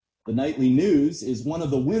the nightly news is one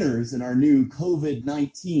of the winners in our new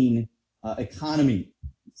COVID-19 economy.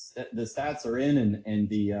 The stats are in and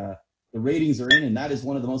the ratings are in, and that is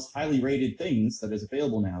one of the most highly rated things that is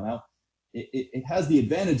available now. Now, it has the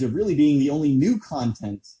advantage of really being the only new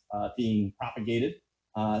content being propagated,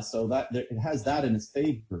 so that it has that in its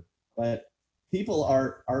favor. But people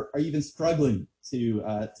are even struggling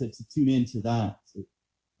to tune into that,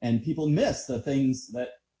 and people miss the things that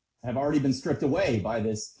have already been stripped away by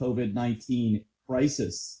this COVID-19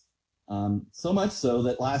 crisis. So much so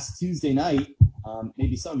that last Tuesday night,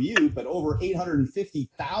 maybe some of you, but over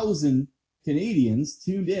 850,000 Canadians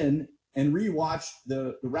tuned in and rewatched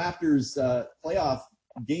the Raptors playoff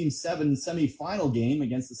Game 7 semifinal game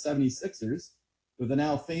against the 76ers with the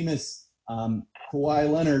now famous Kawhi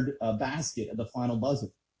Leonard basket at the final buzzer.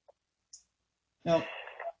 Now, of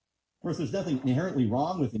course, there's nothing inherently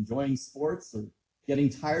wrong with enjoying sports or getting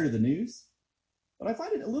tired of the news, but I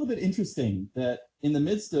find it a little bit interesting that in the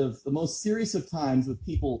midst of the most serious of times with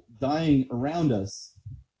people dying around us,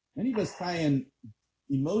 many of us try and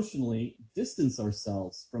emotionally distance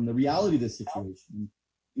ourselves from the reality of the situation.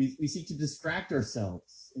 We seek to distract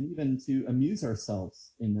ourselves and even to amuse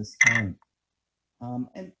ourselves in this time.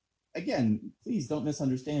 And again, please don't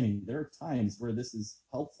misunderstand me. There are times where this is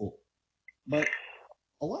helpful, but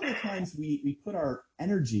a lot of the times we put our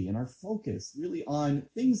energy and our focus really on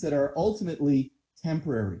things that are ultimately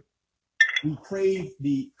temporary. We crave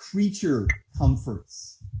the creature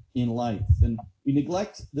comforts in life, and we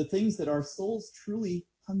neglect the things that our souls truly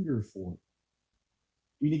hunger for.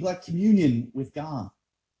 We neglect communion with God.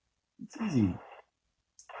 It's easy,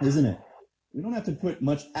 isn't it? We don't have to put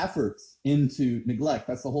much effort into neglect.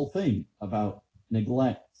 That's the whole thing about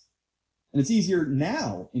neglect. And it's easier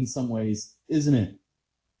now in some ways, isn't it?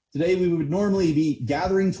 Today we would normally be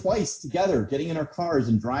gathering twice together, getting in our cars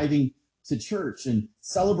and driving to church and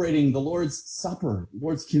celebrating the Lord's Supper, the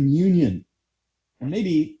Lord's communion. And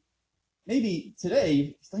maybe today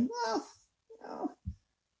you think, well,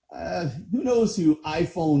 who knows who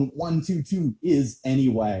iPhone 122 is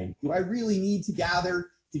anyway? Do I really need to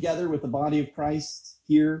gather together with the body of Christ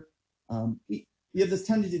here? We have this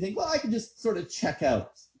tendency to think, well, I can just sort of check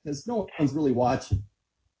out because no one's really watching.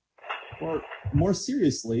 Or more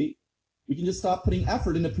seriously, we can just stop putting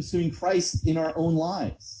effort into pursuing Christ in our own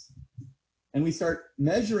lives. And we start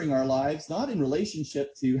measuring our lives not in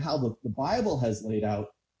relationship to how the Bible has laid out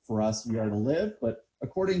for us we are to live, but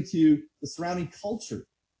according to the surrounding culture.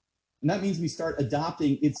 And that means we start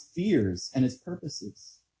adopting its fears and its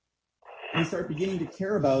purposes. And we start beginning to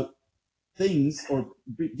care about things or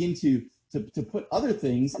begin to put other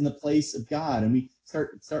things in the place of God. And we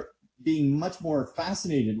start being much more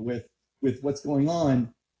fascinated with what's going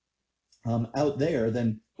on out there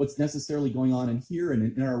than what's necessarily going on in here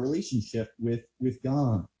and in our relationship with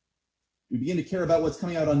God. We begin to care about what's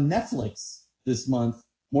coming out on Netflix this month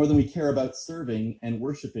more than we care about serving and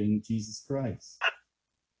worshiping Jesus Christ.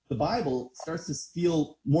 The Bible starts to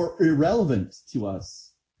feel more irrelevant to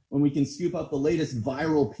us when we can scoop up the latest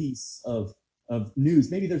viral piece of news.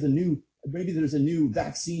 Maybe there's a new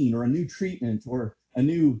vaccine or a new treatment or a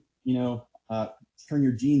new, turn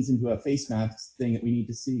your jeans into a face mask thing that we need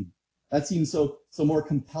to see. That seems so more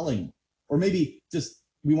compelling. Or maybe just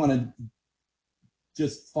we want to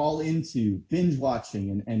just fall into binge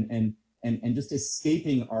watching and just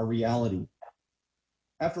escaping our reality.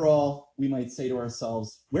 After all, we might say to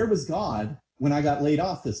ourselves, where was God when I got laid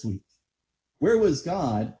off this week? Where was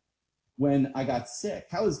God when I got sick?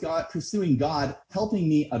 How is God pursuing God helping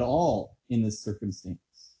me at all in this circumstance?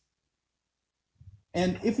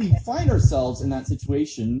 And if we find ourselves in that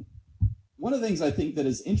situation, one of the things I think that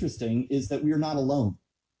is interesting is that we are not alone.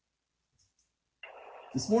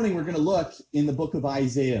 This morning, we're going to look in the book of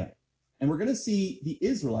Isaiah, and we're going to see the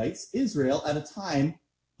Israelites, Israel, at a time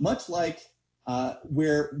much like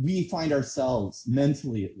where we find ourselves,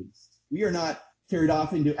 mentally at least. We are not carried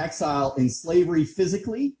off into exile in slavery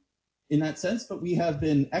physically, in that sense, but we have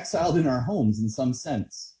been exiled in our homes in some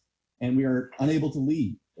sense, and we are unable to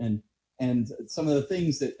leave. And some of the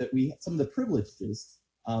things some of the privileges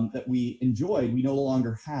that we enjoyed, we no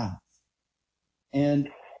longer have. And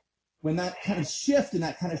when that kind of shift and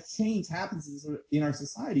that kind of change happens in our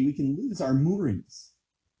society, we can lose our moorings.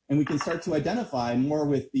 And we can start to identify more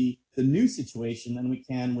with the new situation than we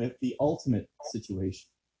can with the ultimate situation.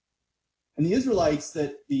 And the Israelites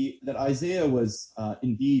that Isaiah was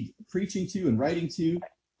indeed preaching to and writing to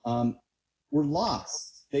were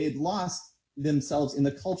lost. They had lost themselves in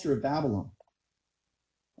the culture of Babylon.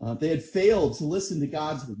 They had failed to listen to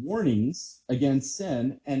God's warnings against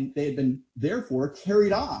sin, and they had been therefore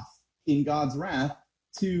carried off in God's wrath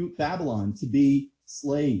to Babylon to be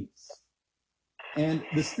slaves. And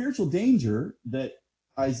the spiritual danger that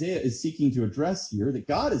Isaiah is seeking to address here, that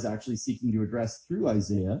God is actually seeking to address through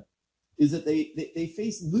Isaiah, is that they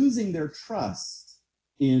face losing their trust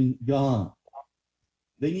in God.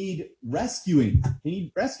 They need rescuing. They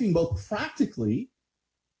need rescuing both practically,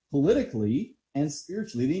 politically, and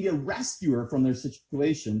spiritually. They need a rescuer from their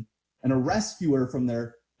situation and a rescuer from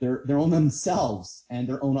their own themselves and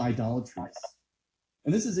their own idolatries.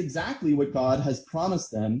 And this is exactly what God has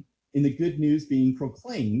promised them in the good news being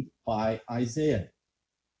proclaimed by Isaiah.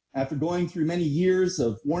 After going through many years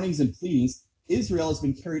of warnings and pleadings, Israel has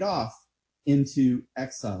been carried off into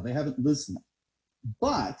exile. They haven't listened.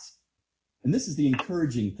 But, and this is the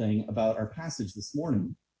encouraging thing about our passage this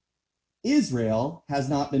morning, Israel has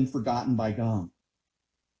not been forgotten by God.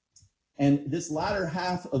 And this latter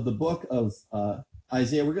half of the book of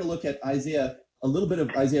Isaiah, we're going to look at Isaiah, a little bit of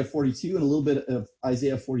Isaiah 42 and a little bit of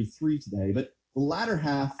Isaiah 43 today. But the latter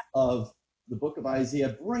half of the book of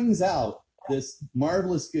Isaiah brings out this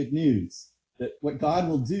marvelous good news that what God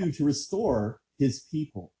will do to restore his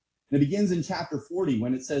people. And it begins in chapter 40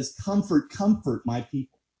 when it says, "Comfort, comfort my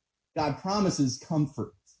people." God promises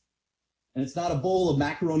comfort. And it's not a bowl of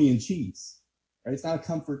macaroni and cheese, right? It's not a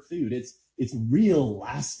comfort food. It's real,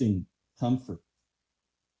 lasting comfort.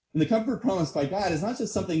 And the comfort promised by God is not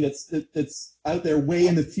just something that's out there way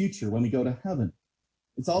in the future when we go to heaven.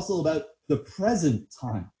 It's also about the present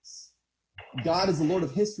times. God, as the Lord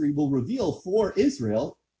of history, will reveal for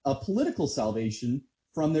Israel a political salvation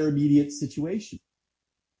from their immediate situation.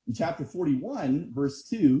 In chapter 41, verse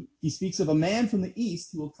 2, he speaks of a man from the east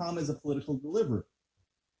who will come as a political deliverer.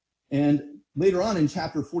 And later on in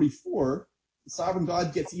chapter 44, the sovereign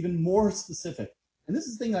God gets even more specific. And this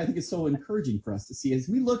is the thing that I think is so encouraging for us to see. As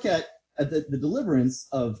we look at the deliverance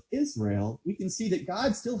of Israel, we can see that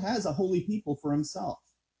God still has a holy people for himself.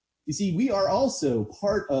 You see, we are also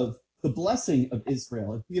part of the blessing of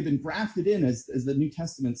Israel. If we have been grafted in, as the New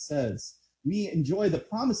Testament says, we enjoy the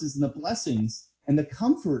promises and the blessings and the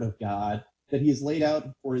comfort of God that he has laid out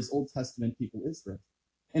for his Old Testament people, Israel.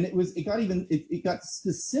 And it got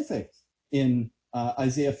specific in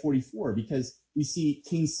Isaiah 44 because we see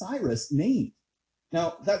King Cyrus named.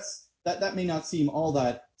 Now, that may not seem all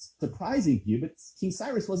that surprising to you, but King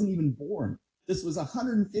Cyrus wasn't even born. This was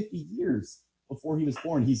 150 years before he was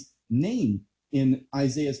born. He's named in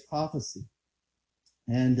Isaiah's prophecy.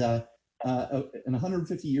 And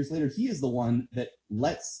 150 years later, he is the one that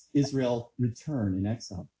lets Israel return in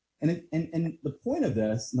exile. And the point of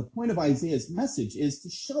this, and the point of Isaiah's message, is to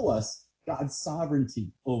show us God's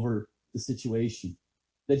sovereignty over the situation,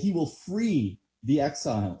 that he will free the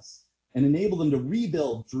exiles and enable them to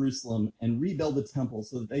rebuild Jerusalem and rebuild the temple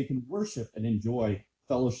so that they can worship and enjoy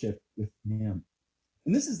fellowship with him.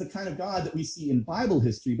 And this is the kind of God that we see in Bible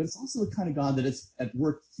history, but it's also the kind of God that is at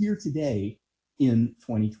work here today in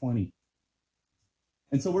 2020.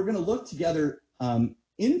 And so we're going to look together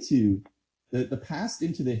into the past,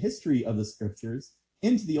 into the history of the scriptures,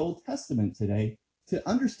 into the Old Testament today, to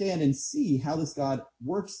understand and see how this God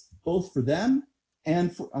works both for them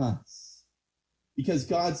and for us. Because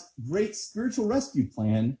God's great spiritual rescue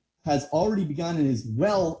plan has already begun and is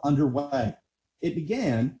well underway. It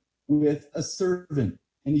began with a servant.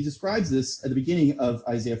 And he describes this at the beginning of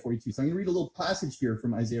Isaiah 42. So I'm going to read a little passage here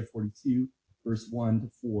from Isaiah 42, verse 1 to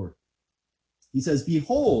 4. He says,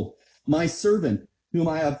 "Behold, my servant, whom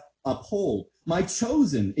I have uphold, my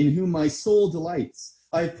chosen, in whom my soul delights.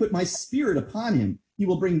 I have put my spirit upon him. He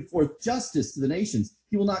will bring forth justice to the nations.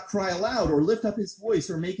 He will not cry aloud or lift up his voice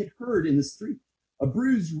or make it heard in the street. A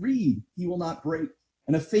bruised reed he will not break,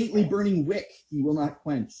 and a faintly burning wick he will not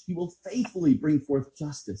quench. He will faithfully bring forth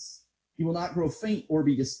justice. He will not grow faint or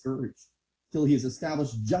be discouraged, till he has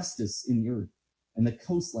established justice in the earth, and the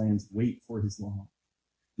coastlands wait for his law."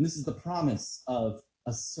 And this is the promise of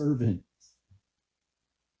a servant.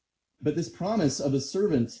 But this promise of a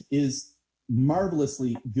servant is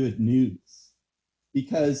marvelously good news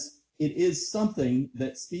because it is something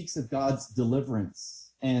that speaks of God's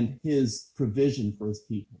deliverance and his provision for his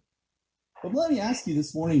people. But let me ask you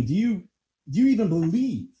this morning, do you even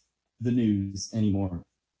believe the news anymore?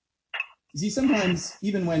 You see, sometimes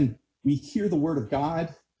even when we hear the word of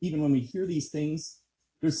God, even when we hear these things,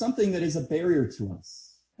 there's something that is a barrier to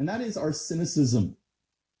us, and that is our cynicism.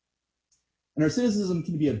 And our cynicism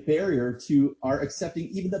can be a barrier to our accepting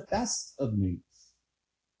even the best of news.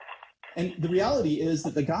 And the reality is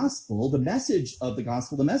that the gospel, the message of the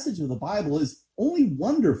gospel, the message of the Bible is only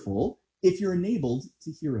wonderful if you're enabled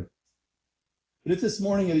to hear it. But if this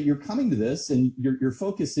morning you're coming to this and your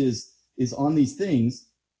focus is on these things,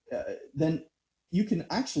 then you can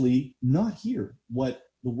actually not hear what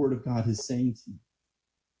the Word of God is saying to you.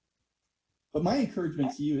 But my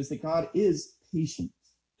encouragement to you is that God is patient,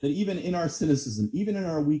 that even in our cynicism, even in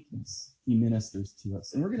our weakness, he ministers to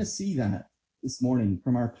us. And we're going to see that this morning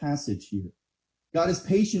from our passage here. God is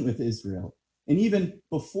patient with Israel. And even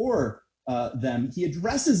before them, he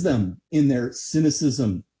addresses them in their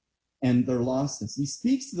cynicism and their lostness. He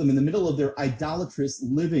speaks to them in the middle of their idolatrous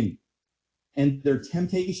living and their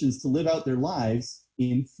temptations to live out their lives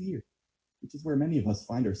in fear, which is where many of us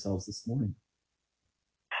find ourselves this morning.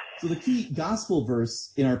 So the key gospel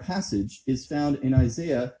verse in our passage is found in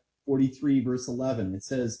Isaiah 43, verse 11. It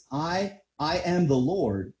says, I am the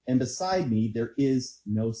Lord, and beside me there is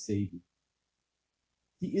no Savior.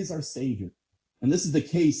 He is our Savior. And this is the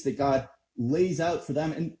case that God lays out for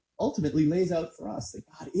them and ultimately lays out for us, that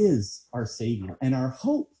God is our Savior and our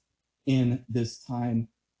hope in this time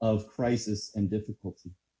of crisis and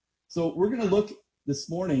difficulty. So we're going to look this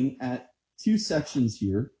morning at two sections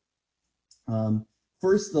here.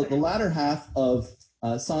 First, the latter half of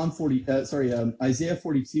Isaiah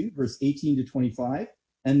 42, verse 18 to 25,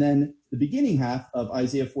 and then the beginning half of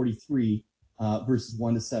Isaiah 43, verses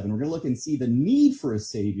 1 to 7. We're going to look and see the need for a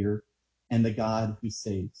Savior and the God who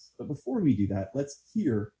saves. But before we do that, let's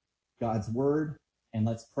hear God's word and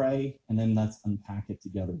let's pray, and then let's unpack it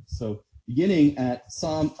together. So beginning at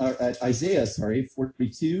Isaiah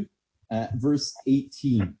 42, verse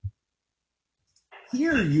 18.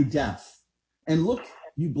 Hear, you deaf, and look,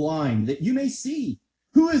 you blind, that you may see.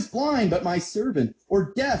 Who is blind but my servant,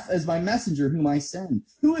 or deaf as my messenger whom I send?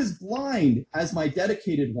 Who is blind as my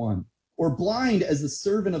dedicated one, or blind as the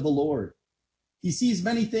servant of the Lord? He sees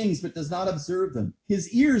many things but does not observe them.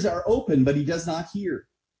 His ears are open, but he does not hear.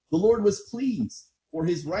 The Lord was pleased, for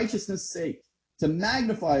his righteousness' sake, to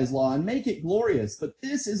magnify his law and make it glorious. But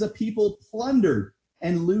this is a people plundered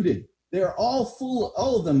and looted. They are all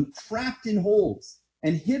of them trapped in holes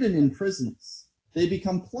and hidden in prisons. They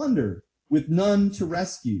become plunder with none to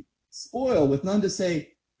rescue, spoil with none to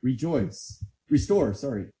say, restore.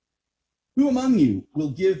 Who among you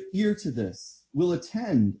will give ear to this, will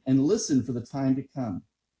attend and listen for the time to come?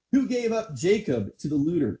 Who gave up Jacob to the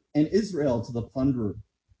looter and Israel to the plunderer?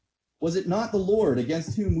 Was it not the Lord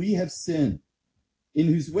against whom we have sinned, in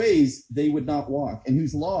whose ways they would not walk, and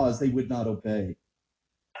whose laws they would not obey?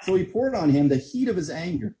 So he poured on him the heat of his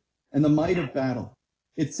anger and the might of battle.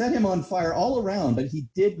 It set him on fire all around, but he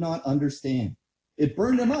did not understand. It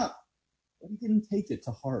burned him up, but he didn't take it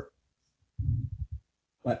to heart.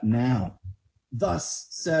 But now, thus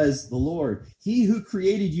says the Lord, he who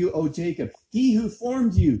created you, O Jacob, he who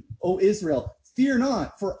formed you, O Israel, fear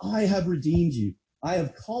not, for I have redeemed you. I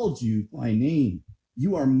have called you by name.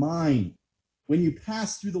 You are mine. When you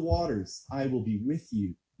pass through the waters, I will be with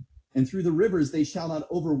you. And through the rivers, they shall not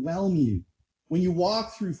overwhelm you. When you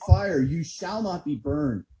walk through fire, you shall not be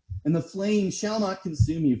burned, and the flame shall not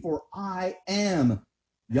consume you. For I am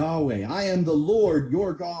Yahweh. I am the Lord,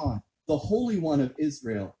 your God, the Holy One of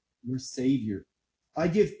Israel, your Savior. I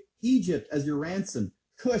give Egypt as your ransom,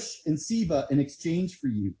 Cush and Seba in exchange for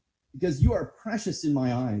you, because you are precious in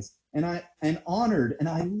my eyes, and honored, and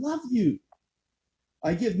I love you.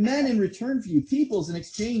 I give men in return for you, peoples in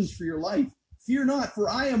exchange for your life. Fear not, for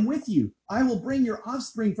I am with you. I will bring your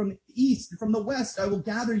offspring from the east, from the west. I will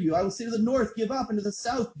gather you. I will say to the north, give up, and to the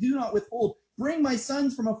south, do not withhold. Bring my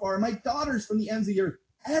sons from afar, my daughters from the ends of the earth.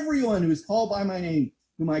 Everyone who is called by my name,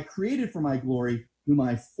 whom I created for my glory, whom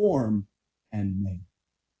I formed and made.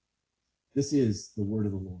 This is the word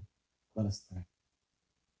of the Lord. Let us pray.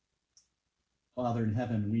 Father in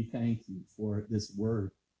heaven, we thank you for this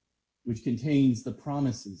word, which contains the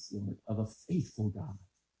promises, Lord, of a faithful God.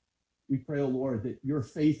 We pray, O Lord, that your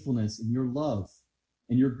faithfulness and your love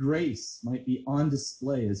and your grace might be on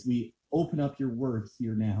display as we open up your word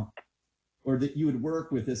here now. Lord, that you would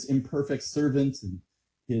work with this imperfect servant and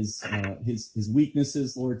his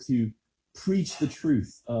weaknesses, Lord, to preach the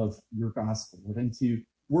truth of your gospel, Lord, and to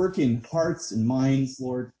work in hearts and minds,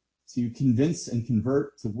 Lord, to convince and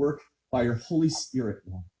convert, to work by your Holy Spirit,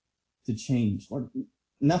 Lord, to change. Lord,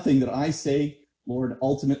 nothing that I say, Lord,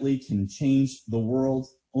 ultimately can change the world.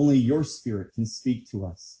 Only your Spirit can speak to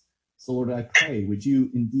us. So, Lord, I pray, would you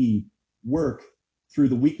indeed work through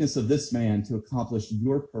the weakness of this man to accomplish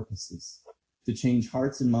your purposes, to change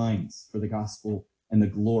hearts and minds for the gospel and the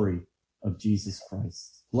glory of Jesus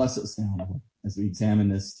Christ. Bless us now, Lord, as we examine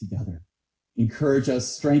this together. Encourage us,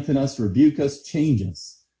 strengthen us, rebuke us, change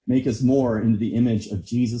us, make us more into the image of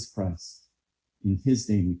Jesus Christ. In his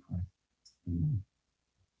name we pray. Amen.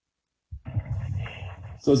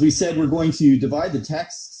 So as we said, we're going to divide the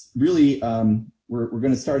text. Really, we're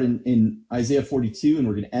going to start in Isaiah 42, and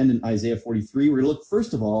we're going to end in Isaiah 43. We're going to look,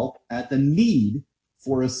 first of all, at the need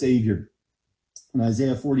for a Savior. in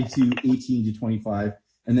Isaiah 42:18-25.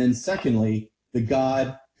 And then secondly, the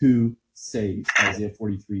God who saves, Isaiah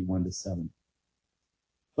 43, 1-7.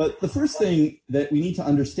 But the first thing that we need to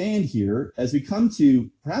understand here, as we come to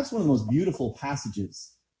perhaps one of the most beautiful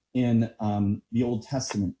passages in the Old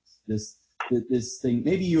Testament, this thing,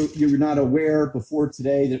 maybe you're not aware before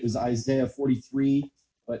today that it was Isaiah 43,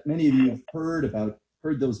 but many of you have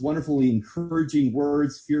heard those wonderfully encouraging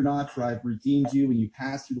words, fear not, for I have redeemed you. When you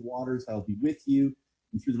pass through the waters, I will be with you.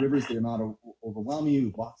 And through the rivers, they will not overwhelm you.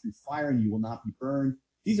 You walk through fire and you will not be burned.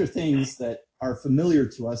 These are things that are familiar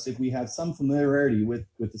to us if we have some familiarity with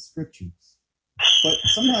the scriptures. But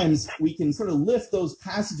sometimes we can sort of lift those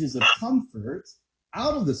passages of comfort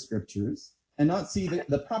out of the scriptures and not see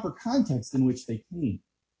the proper context in which they came.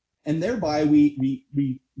 And thereby we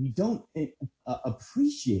don't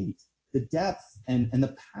appreciate the depth and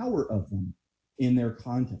the power of them in their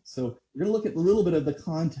context. So we're going to look at a little bit of the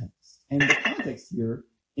context. And the context here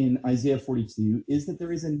in Isaiah 42 is that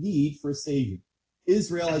there is a need for a savior.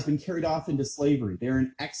 Israel has been carried off into slavery. They're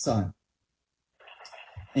in exile.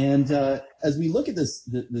 And as we look at this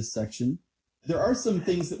section, there are some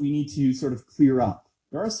things that we need to sort of clear up.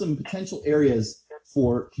 There are some potential areas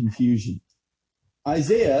for confusion.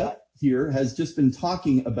 Isaiah here has just been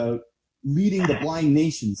talking about leading the blind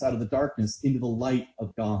nations out of the darkness into the light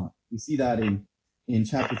of God. We see that in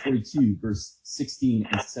chapter 42, verse 16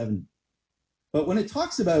 and 17. But when it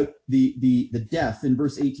talks about the deaf in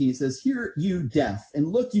verse 18, it says, "Hear you deaf, and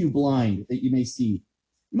look you blind, that you may see."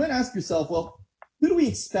 You might ask yourself, well, who do we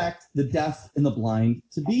expect the deaf and the blind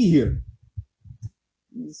to be here?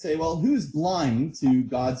 You say, well, who's blind to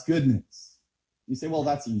God's goodness? You say, well,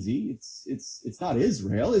 that's easy. It's not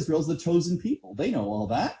Israel. Israel's the chosen people. They know all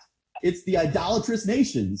that. It's the idolatrous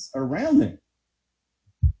nations around them.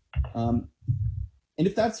 And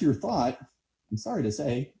if that's your thought, I'm sorry to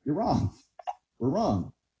say, you're wrong. We're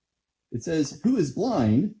wrong. It says, who is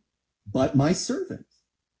blind but my servant?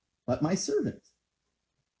 But my servant.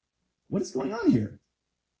 What is going on here?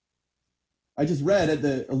 I just read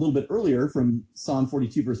a little bit earlier from Psalm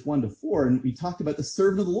 42, verse 1-4, and we talked about the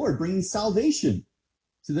servant of the Lord bringing salvation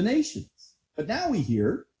to the nations. But now we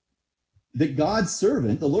hear that God's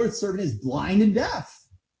servant, the Lord's servant, is blind and deaf.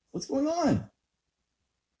 What's going on?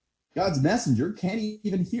 God's messenger can't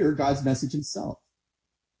even hear God's message himself.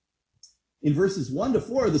 In verses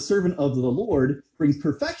 1-4, the servant of the Lord brings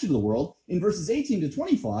perfection to the world. In verses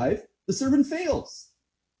 18-25, the servant fails.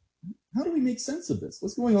 How do we make sense of this?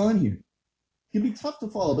 What's going on here? It can be tough to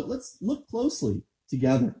follow, but let's look closely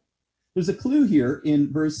together. There's a clue here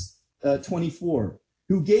in verse 24.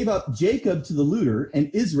 Who gave up Jacob to the looter and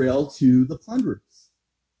Israel to the plunderers.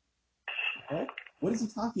 Okay? What is he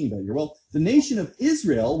talking about here? Well, the nation of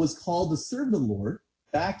Israel was called the servant of the Lord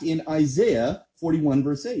back in Isaiah 41,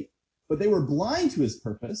 verse 8. But they were blind to his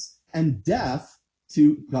purpose and deaf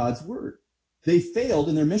to God's word. They failed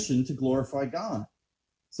in their mission to glorify God.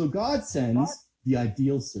 So God sends the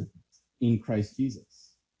ideal servant in Christ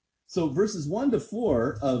Jesus. So verses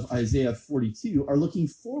 1-4 of Isaiah 42 are looking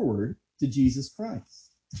forward to Jesus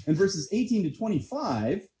Christ. And verses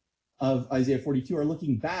 18-25 of Isaiah 42 are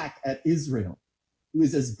looking back at Israel, who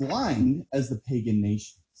is as blind as the pagan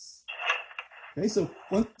nations. Okay, so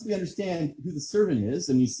once we understand who the servant is,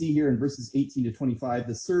 and we see here in verses 18-25,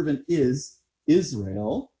 the servant is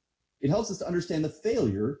Israel, it helps us to understand the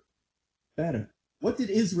failure better. What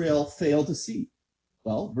did Israel fail to see?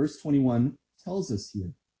 Well, verse 21 tells us here.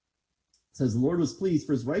 It says, the Lord was pleased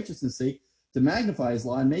for his righteousness' sake to magnify his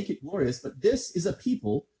law and make it glorious, but this is a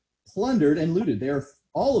people plundered and looted. They are,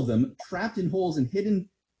 all of them, trapped in holes and hidden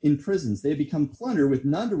in prisons. They have become plunder with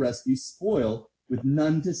none to rescue, spoil with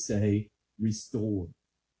none to say, restore.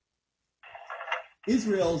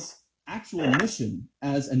 Israel's actual mission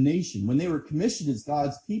as a nation, when they were commissioned as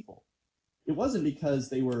God's people, it wasn't because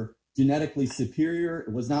they were genetically superior.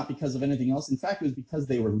 It was not because of anything else. In fact, it was because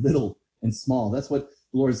they were little and small. That's what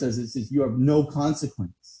the Lord says. It says, you have no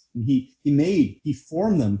consequence. And he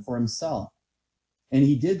formed them for himself. And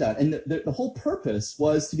he did that. And the whole purpose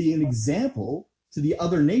was to be an example to the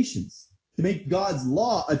other nations, to make God's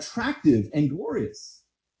law attractive and glorious.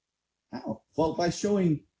 How? Well, by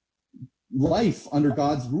showing life under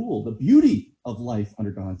God's rule, the beauty of life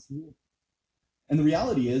under God's rule. And the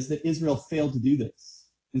reality is that Israel failed to do this.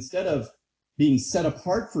 Instead of being set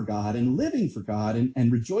apart for God and living for God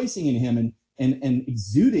and rejoicing in him and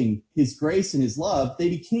exuding his grace and his love, they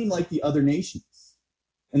became like the other nations.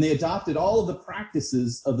 And they adopted all of the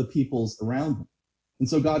practices of the peoples around them. And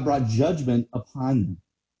so God brought judgment upon them.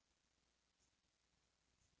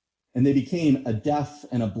 And they became a deaf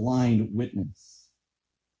and a blind witness.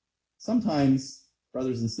 Sometimes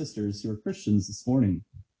brothers and sisters who are Christians this morning,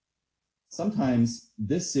 sometimes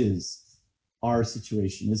this is our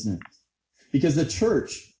situation, isn't it? Because the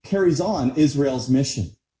church carries on Israel's mission.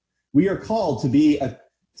 We are called to be a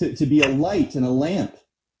light and a lamp.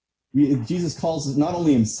 Jesus calls not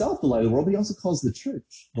only himself the light of the world, but he also calls the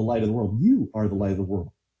church the light of the world. You are the light of the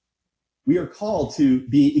world. We are called to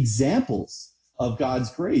be examples of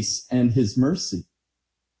God's grace and his mercy.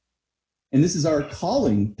 And this is our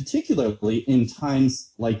calling, particularly in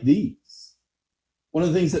times like these. One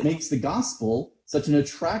of the things that makes the gospel such an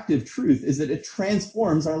attractive truth is that it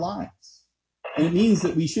transforms our lives. And it means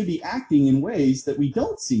that we should be acting in ways that we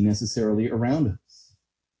don't see necessarily around us.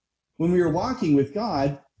 When we are walking with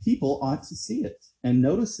God, people ought to see it and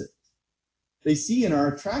notice it. They see and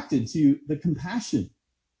are attracted to the compassion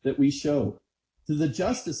that we show, to the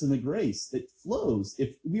justice and the grace that flows.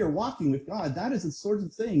 If we are walking with God, that is the sort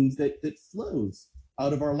of things that flows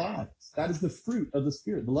out of our lives. That is the fruit of the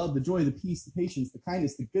Spirit, the love, the joy, the peace, the patience, the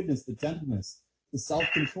kindness, the goodness, the gentleness, the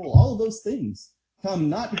self-control. All of those things come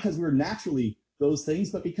not because we're naturally those things,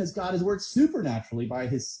 but because God has worked supernaturally by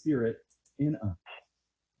his Spirit in us.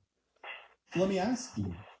 So let me ask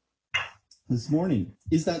you this morning,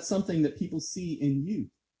 is that something that people see in you,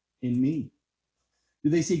 in me? Do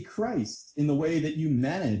they see Christ in the way that you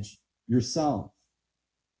manage yourself?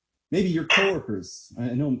 Maybe your coworkers,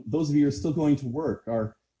 I know those of you who are still going to work,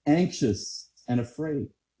 are anxious and afraid.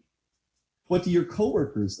 What do your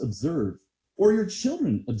coworkers observe, or your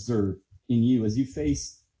children observe in you as you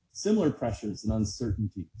face similar pressures and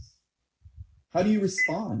uncertainties? How do you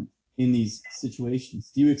respond in these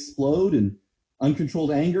situations? Do you explode in uncontrolled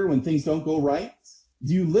anger when things don't go right?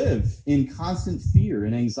 Do you live in constant fear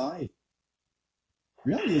and anxiety? The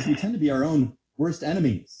reality is we tend to be our own worst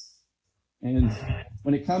enemies. And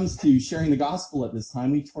when it comes to sharing the gospel at this time,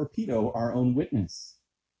 we torpedo our own witness.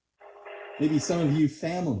 Maybe some of you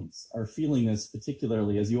families are feeling this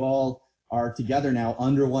particularly as you all are together now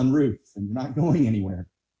under one roof and not going anywhere.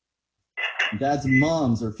 Dads and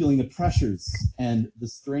moms are feeling the pressures and the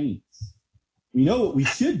strains. We know what we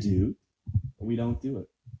should do, but we don't do it.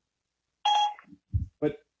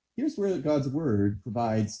 But here's where God's word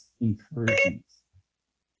provides encouragement.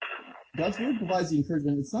 God's word provides the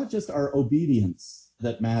encouragement. It's not just our obedience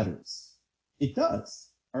that matters. It does.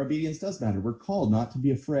 Our obedience does matter. We're called not to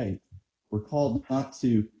be afraid. We're called not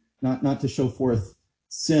to show forth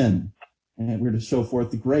sin. And we're to show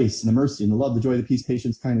forth the grace and the mercy and the love, the joy, the peace,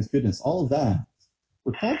 patience, kindness, goodness, all of that.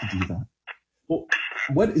 We're called to do that. Well,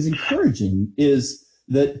 what is encouraging is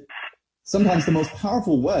that sometimes the most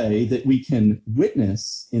powerful way that we can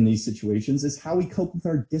witness in these situations is how we cope with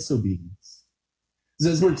our disobedience.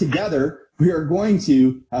 As we're together, we are going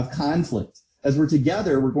to have conflict. As we're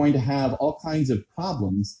together, we're going to have all kinds of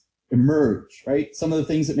problems emerge, right? Some of the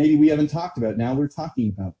things that maybe we haven't talked about now we're talking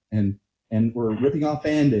about, and we're ripping off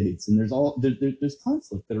Band-Aids, and there's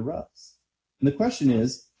conflict that erupts. And the question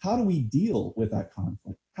is, how do we deal with that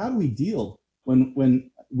conflict? How do we deal when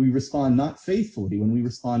we respond not faithfully, when we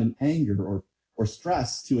respond in anger or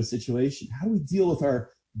stress to a situation? How do we deal with our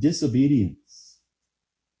disobedience?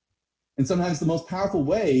 And sometimes the most powerful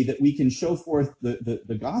way that we can show forth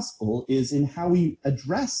the gospel is in how we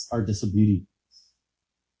address our disobedience.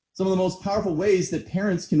 Some of the most powerful ways that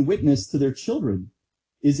parents can witness to their children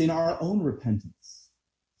is in our own repentance.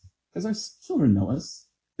 Because our children know us.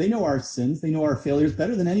 They know our sins. They know our failures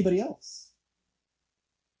better than anybody else.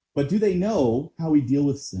 But do they know how we deal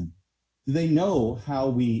with sin? Do they know how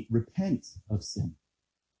we repent of sin?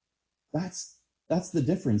 That's the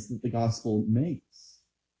difference that the gospel makes.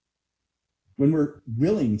 When we're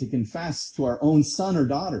willing to confess to our own son or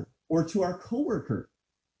daughter or to our coworker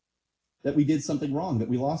that we did something wrong, that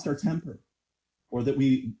we lost our temper, or that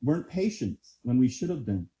we weren't patient when we should have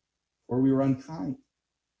been, or we were unkind,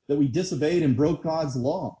 that we disobeyed and broke God's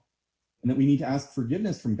law, and that we need to ask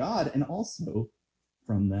forgiveness from God and also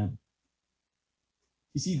from them.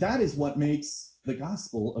 You see, that is what makes the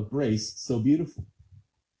gospel of grace so beautiful.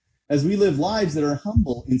 As we live lives that are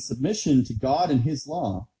humble in submission to God and his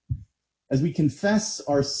law, as we confess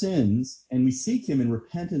our sins and we seek him in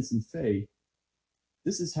repentance and faith,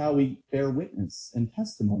 this is how we bear witness and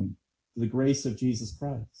testimony to the grace of Jesus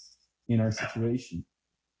Christ in our situation.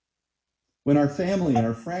 When our family and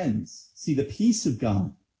our friends see the peace of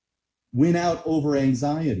God win out over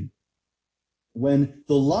anxiety, when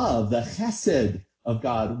the love, the chesed of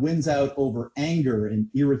God wins out over anger and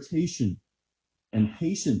irritation, and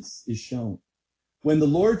patience is shown, when the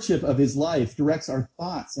lordship of his life directs our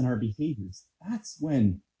thoughts and our behaviors, that's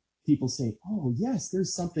when people say, oh, yes,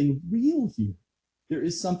 there's something real here. There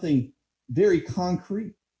is something very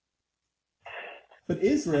concrete. But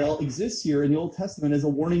Israel exists here in the Old Testament as a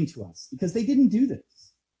warning to us because they didn't do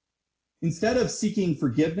this. Instead of seeking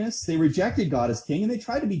forgiveness, they rejected God as king and they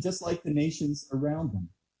tried to be just like the nations around them.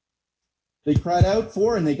 They cried out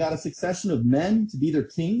for and they got a succession of men to be their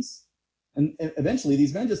kings. And eventually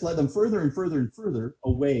these men just led them further and further and further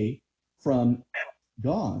away from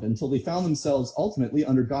God until they found themselves ultimately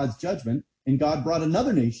under God's judgment, and God brought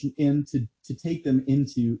another nation in to take them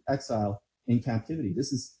into exile and captivity.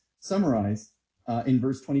 This is summarized in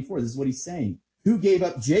verse 24. This is what he's saying. Who gave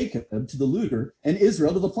up Jacob to the looter and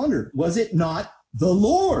Israel to the plunderer? Was it not the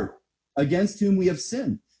Lord, against whom we have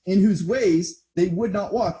sinned, in whose ways they would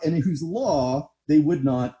not walk, and in whose law they would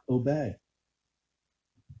not obey?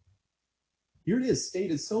 Here it is,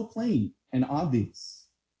 stated so plain and obvious.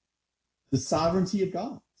 The sovereignty of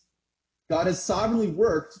God. God has sovereignly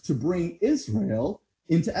worked to bring Israel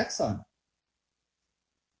into exile.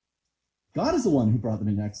 God is the one who brought them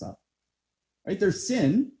into exile. Right? Their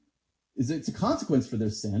sin it's a consequence for their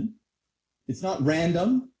sin. It's not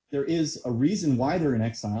random. There is a reason why they're in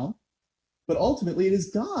exile. But ultimately, it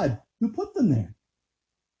is God who put them there.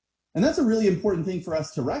 And that's a really important thing for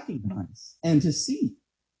us to recognize and to see.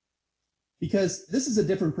 Because this is a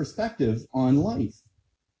different perspective on life.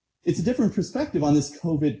 It's a different perspective on this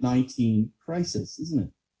COVID-19 crisis, isn't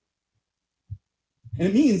it? And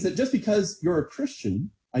it means that just because you're a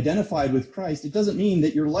Christian identified with Christ, it doesn't mean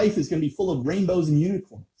that your life is going to be full of rainbows and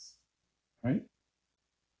unicorns, right?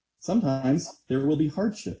 Sometimes there will be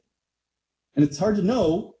hardship. And it's hard to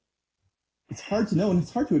know and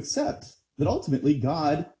it's hard to accept that ultimately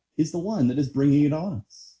God is the one that is bringing it on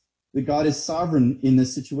us, that God is sovereign in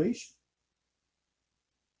this situation.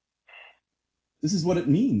 This is what it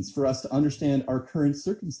means for us to understand our current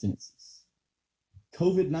circumstances.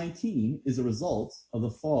 COVID-19 is a result of the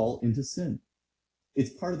fall into sin. It's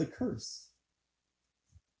part of the curse.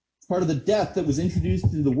 It's part of the death that was introduced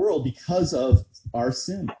into the world because of our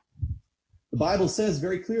sin. The Bible says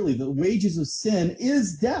very clearly the wages of sin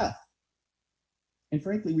is death. And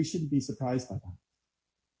frankly, we shouldn't be surprised by that.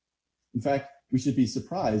 In fact, we should be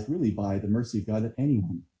surprised really by the mercy of God that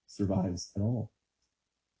anyone survives at all.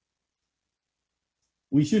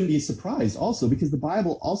 We shouldn't be surprised also because the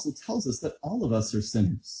Bible also tells us that all of us are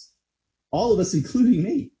sinners. All of us, including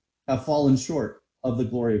me, have fallen short of the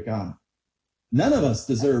glory of God. None of us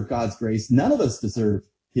deserve God's grace. None of us deserve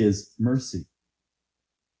his mercy.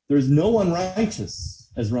 There is no one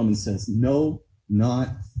righteous, as Romans says. No, not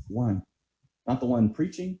one. Not the one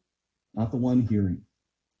preaching, not the one hearing.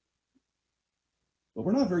 But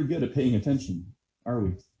we're not very good at paying attention, are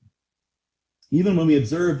we? Even when we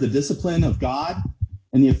observe the discipline of God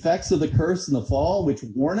and the effects of the curse and the fall, which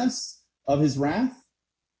warn us of his wrath,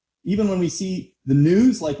 even when we see the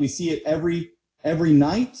news like we see it every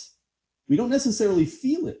night, we don't necessarily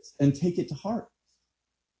feel it and take it to heart.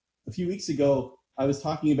 A few weeks ago, I was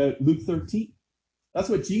talking about Luke 13. That's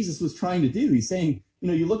what Jesus was trying to do. He's saying,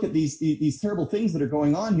 you look at these terrible things that are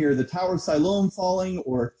going on here, the Tower of Siloam falling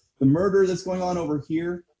or the murder that's going on over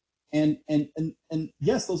here. And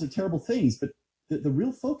yes, those are terrible things, but the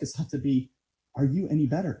real focus has to be, are you any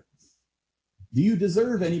better? Do you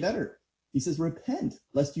deserve any better? He says, repent,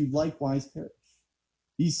 lest you likewise perish.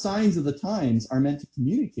 These signs of the times are meant to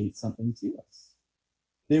communicate something to us.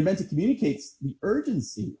 They're meant to communicate the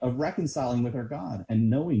urgency of reconciling with our God and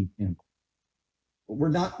knowing him. But we're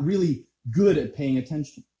not really good at paying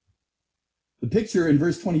attention. The picture in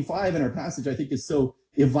verse 25 in our passage, I think, is so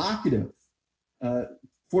evocative. Chapter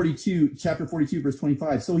 42, verse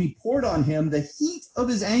 25. So he poured on him the heat of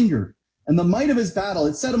his anger and the might of his battle.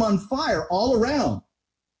 It set him on fire all around.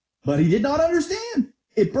 But he did not understand.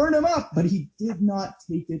 It burned him up, but he did not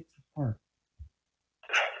take it to heart.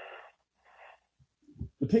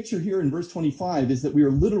 The picture here in verse 25 is that we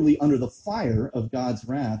are literally under the fire of God's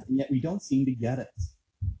wrath, and yet we don't seem to get it.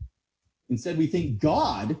 Instead, we think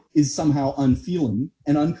God is somehow unfeeling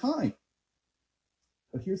and unkind.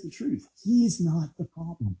 But here's the truth. He's not the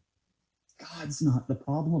problem. God's not the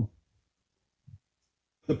problem.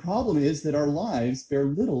 The problem is that our lives bear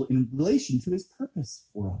little in relation to his purpose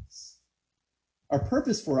for us. Our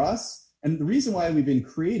purpose for us, and the reason why we've been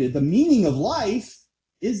created, the meaning of life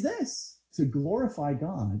is this: to glorify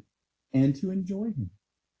God and to enjoy him.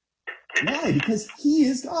 Why? Because he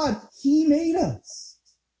is God. He made us.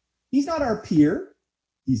 He's not our peer.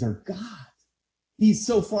 He's our God. He's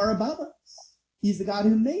so far above us. He's the God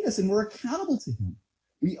who made us, and we're accountable to him.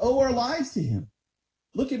 We owe our lives to him.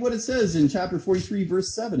 Look at what it says in chapter 43,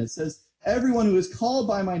 verse 7. It says, everyone who is called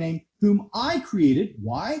by my name, whom I created,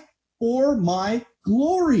 why? For my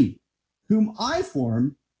glory, whom I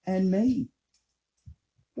formed and made.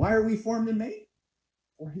 Why are we formed and made?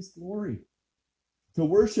 For his glory. to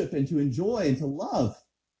worship and to enjoy and to love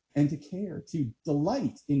and to care, to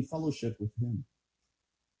delight in fellowship with him.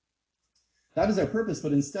 That is our purpose,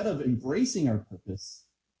 but instead of embracing our purpose,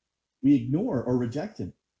 we ignore or reject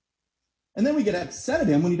him. And then we get upset at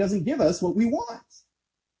him when he doesn't give us what we want.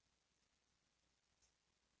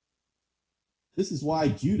 This is why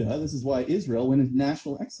Judah, this is why Israel went into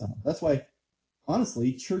national exile. That's why,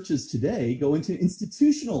 honestly, churches today go into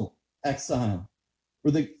institutional exile,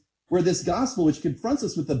 where this gospel, which confronts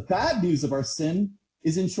us with the bad news of our sin,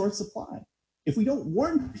 is in short supply. If we don't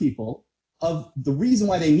warn people of the reason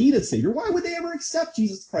why they need a Savior, why would they ever accept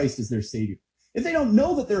Jesus Christ as their Savior? If they don't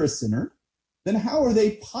know that they're a sinner, then how are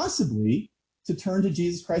they possibly to turn to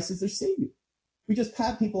Jesus Christ as their Savior? We just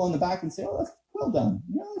pat people on the back and say, oh, well done.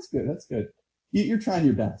 Yeah, that's good. That's good. You're trying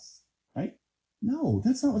your best, right? No,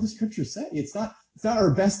 that's not what the scriptures say. It's not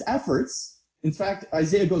our best efforts. In fact,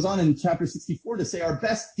 Isaiah goes on in chapter 64 to say our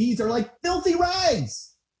best deeds are like filthy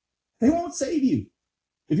rags. They won't save you.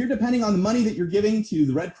 If you're depending on the money that you're giving to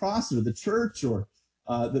the Red Cross or the church or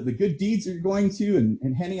the good deeds that you're going to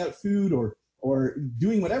and handing out food or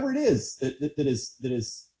doing whatever it is that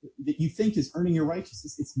you think is earning your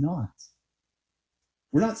righteousness, it's not.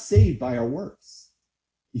 We're not saved by our works.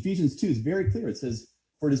 Ephesians 2 is very clear. It says,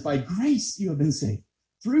 for it is by grace you have been saved,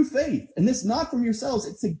 through faith. And this not from yourselves.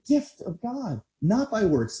 It's a gift of God, not by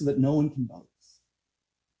works, so that no one can boast.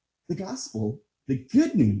 The gospel, the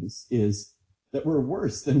good news is that we're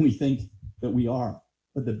worse than we think that we are.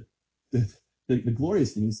 But the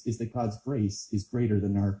glorious news is that God's grace is greater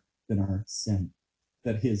than our sin,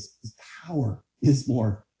 that his power is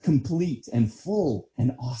more complete and full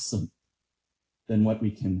and awesome than what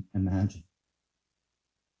we can imagine.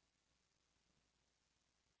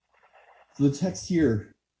 So the text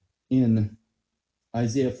here in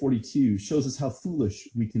Isaiah 42 shows us how foolish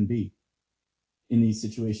we can be in these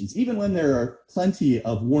situations, even when there are plenty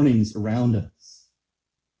of warnings around us.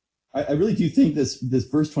 I really do think this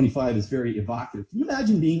verse 25 is very evocative. Can you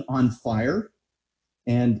imagine being on fire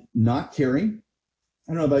and not caring?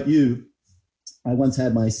 I don't know about you. I once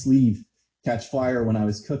had my sleeve catch fire when I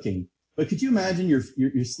was cooking. But could you imagine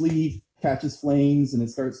your sleeve catches flames and it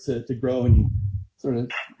starts to grow and you sort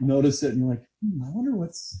of notice it and you're like, I wonder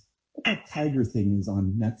what that tiger thing is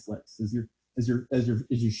on Netflix as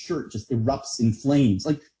your shirt just erupts in flames.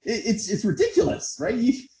 Like it's ridiculous, right?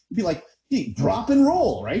 You'd be like, hey, drop and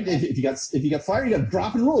roll, right? If you got fire, you got to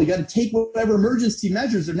drop and roll. You got to take whatever emergency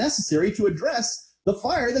measures are necessary to address the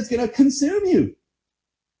fire that's going to consume you.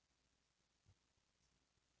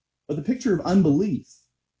 But the picture of unbelief,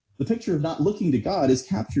 the picture of not looking to God is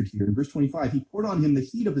captured here in verse 25. He poured on him the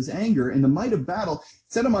heat of his anger and the might of battle,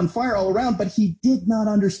 set him on fire all around, but he did not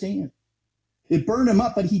understand. It burned him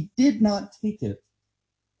up, but he did not take it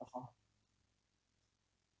to heart.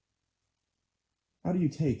 How do you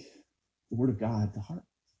take the word of God to heart?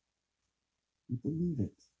 You believe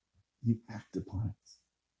it. You act upon it.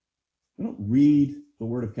 We don't read the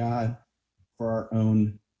word of God for our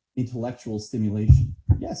own intellectual stimulation.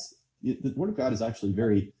 Yes, the word of God is actually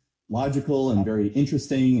very logical and very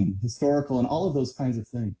interesting and historical and all of those kinds of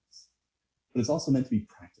things. But it's also meant to be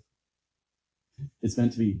practical. It's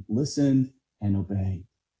meant to be listened and obeyed.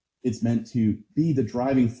 It's meant to be the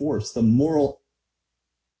driving force, the moral,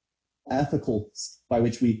 ethical by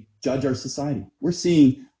which we judge our society. We're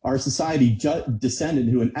seeing our society descend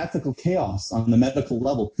into an ethical chaos on the medical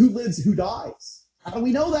level. Who lives, who dies? How do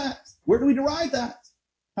we know that? Where do we derive that?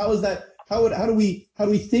 How is that? How do we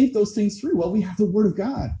think those things through? Well, we have the Word of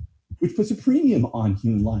God, which puts a premium on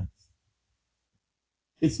human life.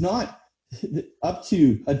 It's not up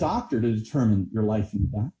to a doctor to determine your life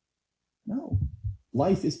and death. No,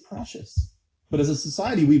 life is precious. But as a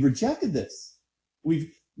society, we've rejected this. We've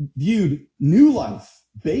viewed new life,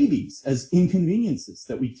 babies, as inconveniences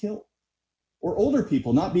that we kill. Or older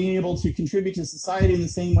people not being able to contribute to society in the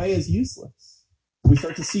same way as useless. We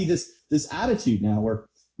start to see this attitude now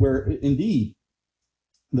where indeed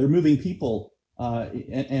they're moving people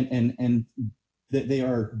and they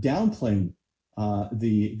are downplaying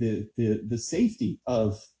the safety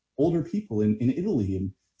of older people in Italy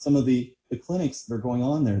and some of the clinics that are going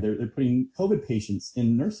on there. They're putting COVID patients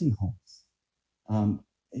in nursing homes.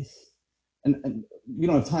 And we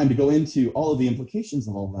don't have time to go into all of the implications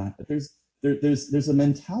of all that, but there's a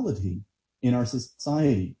mentality in our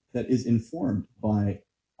society that is informed by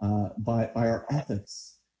our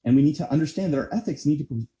ethics. And we need to understand that our ethics need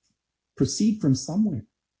to proceed from somewhere.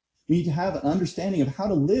 We need to have an understanding of how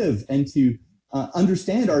to live and to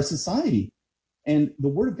understand our society. And the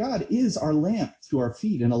Word of God is our lamp to our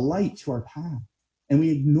feet and a light to our path. And we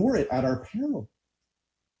ignore it at our peril.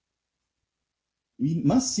 We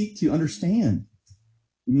must seek to understand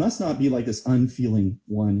We must not be like this unfeeling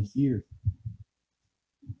one here.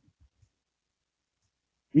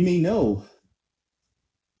 We may know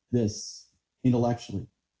this intellectually.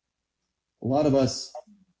 A lot of us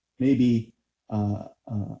maybe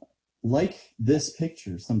like this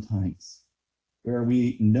picture sometimes, where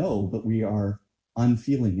we know, but we are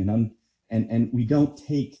unfeeling and we don't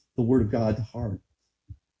take the word of God to heart.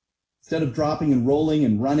 Instead of dropping and rolling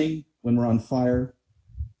and running when we're on fire,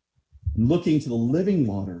 and looking to the living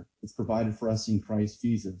water that's provided for us in Christ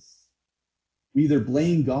Jesus, we either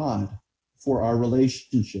blame God for our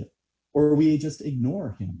relationship or we just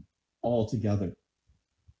ignore him altogether.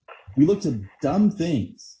 We look to dumb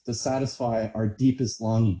things to satisfy our deepest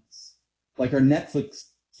longings, like our Netflix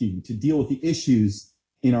queue to deal with the issues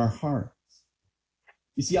in our hearts.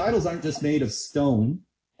 You see, idols aren't just made of stone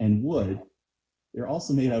and wood, they're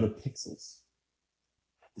also made out of pixels.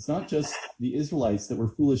 It's not just the Israelites that were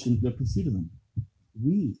foolish in the pursuit of them.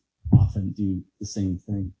 We often do the same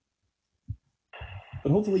thing.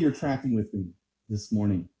 But hopefully you're tracking with me this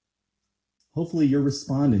morning. Hopefully you're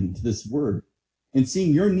responding to this word and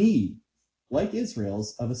seeing your need, like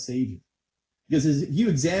Israel's, of a Savior. Because as you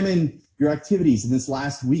examine your activities in this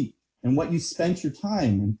last week and what you spent your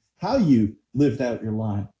time and how you lived out your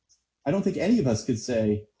life, I don't think any of us could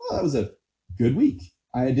say, oh, that was a good week.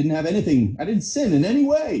 I didn't sin in any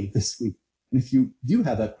way this week. And if you do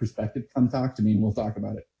have that perspective, come talk to me and we'll talk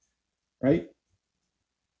about it, right?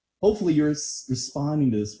 Hopefully you're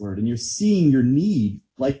responding to this word and you're seeing your need,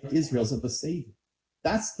 like Israel's, of a Savior.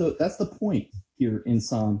 That's the point here in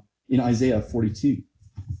Isaiah 42.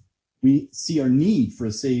 We see our need for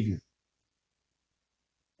a Savior.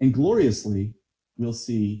 And gloriously, we'll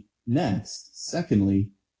see next, secondly,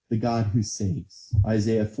 the God who saves.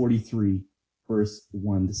 Isaiah 43, verse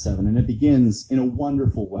 1-7. And it begins in a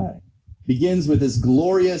wonderful way. It begins with this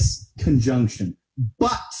glorious conjunction.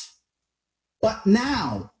 But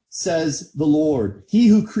now, says the Lord, he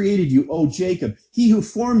who created you, O Jacob, he who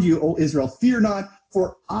formed you, O Israel, fear not,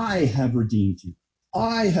 for I have redeemed you.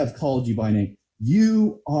 I have called you by name.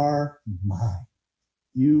 You are mine.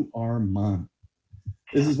 You are mine.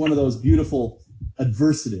 This is one of those beautiful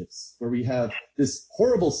adversatives where we have this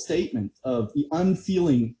horrible statement of the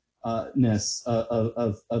unfeelingness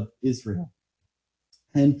of Israel.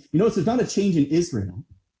 And you notice there's not a change in Israel.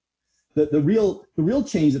 The real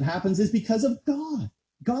change that happens is because of God.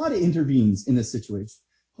 God intervenes in this situation.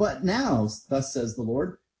 But now, thus says the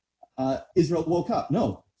Lord, Israel woke up.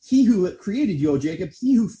 No, he who created you, O Jacob,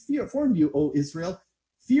 he who formed you, O Israel,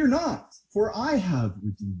 fear not, for I have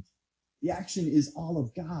redeemed you. The action is all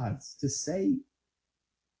of God's to save.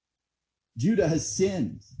 Judah has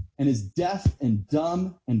sinned and is deaf and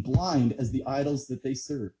dumb and blind as the idols that they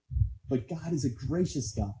serve. But God is a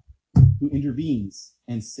gracious God who intervenes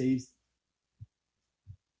and saves them.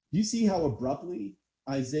 Do you see how abruptly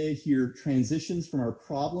Isaiah here transitions from our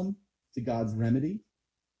problem to God's remedy?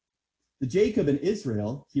 The Jacob and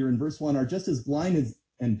Israel here in verse 1 are just as blind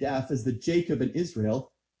and deaf as the Jacob and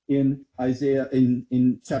Israel in Isaiah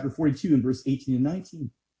in chapter 42 and verse 18 and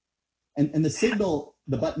 19. And the signal,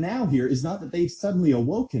 the but now here, is not that they've suddenly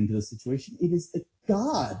awoken to the situation. It is that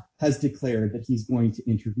God has declared that he's going to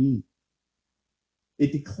intervene.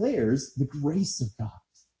 It declares the grace of God.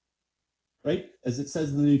 Right? As it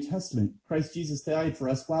says in the New Testament, Christ Jesus died for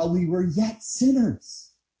us while we were yet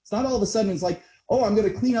sinners. It's not all of a sudden it's like, oh, I'm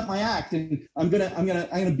going to clean up my act and I'm going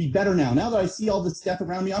to be better now. Now that I see all this death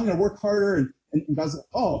around me, I'm going to work harder. And God's like,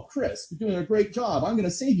 oh, Chris, you're doing a great job. I'm going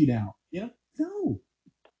to save you now. You know,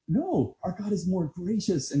 no, our God is more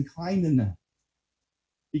gracious and kind than that.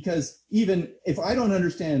 Because even if I don't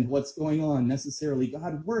understand what's going on necessarily,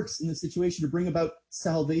 God works in the situation to bring about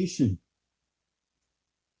salvation.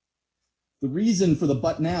 The reason for the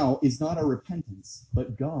but now is not our repentance,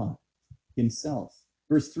 but God himself.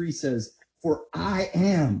 Verse 3 says, for I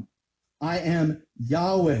am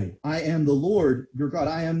Yahweh. I am the Lord, your God.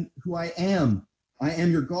 I am who I am. I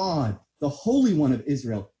am your God, the Holy One of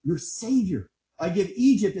Israel, your Savior. I give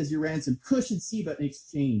Egypt as your ransom, Cush and Seba in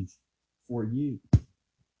exchange for you.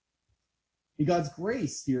 And God's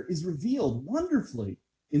grace here is revealed wonderfully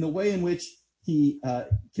in the way in which he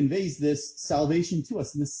conveys this salvation to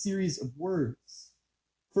us in this series of words.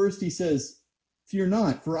 First, he says, fear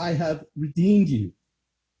not, for I have redeemed you.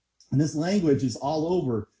 And this language is all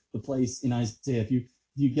over the place in Isaiah. If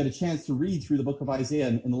you get a chance to read through the book of Isaiah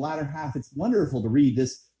in the latter half, it's wonderful to read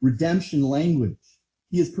this redemption language.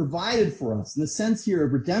 He has provided for us. And the sense here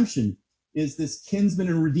of redemption is this kinsman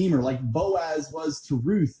and redeemer, like Boaz was to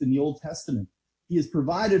Ruth in the Old Testament. He has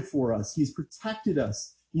provided for us. He's protected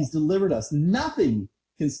us. He's delivered us. Nothing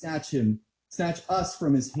can snatch us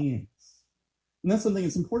from his hands. And that's something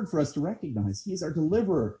that's important for us to recognize. He is our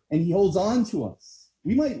deliverer, and he holds on to us.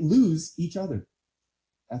 We might lose each other.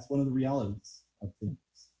 That's one of the realities of things.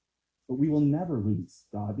 But we will never lose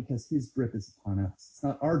God because his grip is upon us. It's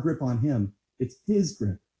not our grip on him. It's his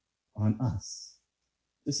grip on us.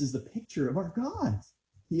 This is the picture of our God.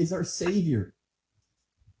 He is our Savior.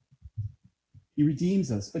 He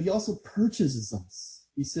redeems us, but he also purchases us.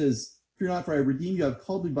 He says, "Fear not, for I have redeemed you. I have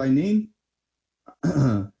called you by name.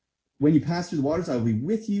 When you pass through the waters, I will be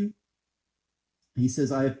with you." He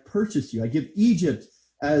says, "I have purchased you. I give Egypt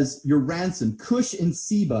as your ransom, Cush and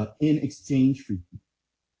Seba in exchange for you."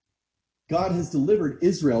 God has delivered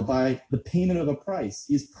Israel by the payment of a price.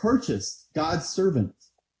 He has purchased God's servant,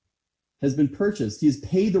 has been purchased. He has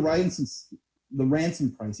paid the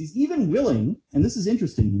ransom price. He's even willing, and this is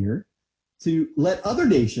interesting here, to let other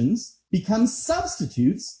nations become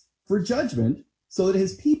substitutes for judgment so that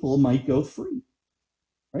his people might go free.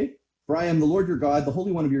 Right? "For I am the Lord your God, the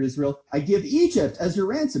Holy One of your Israel. I give Egypt as your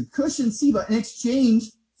ransom, Cush and Seba in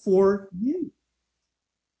exchange for you."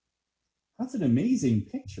 That's an amazing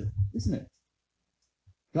picture, isn't it?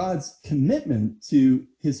 God's commitment to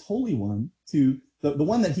his Holy One, to the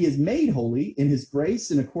one that he has made holy in his grace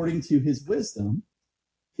and according to his wisdom,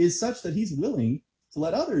 is such that he's willing to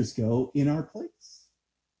let others go in our place.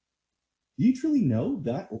 Do you truly know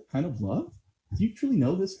that kind of love? Do you truly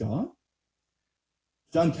know this God?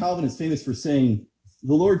 John Calvin is famous for saying,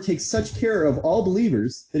 "The Lord takes such care of all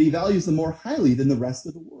believers that he values them more highly than the rest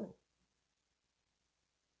of the world."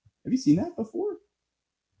 Have you seen that before?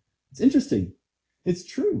 It's interesting. It's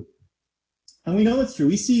true. And we know it's true.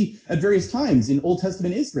 We see at various times in Old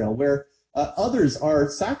Testament Israel where others are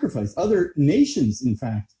sacrificed. Other nations, in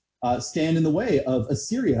fact, stand in the way of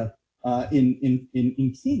Assyria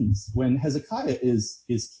in Kings when Hezekiah is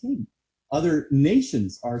king. Other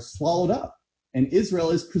nations are swallowed up, and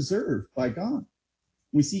Israel is preserved by God.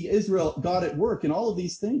 We see God at work in all of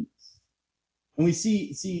these things. And we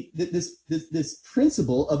see that this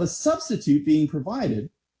principle of a substitute being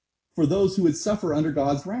provided for those who would suffer under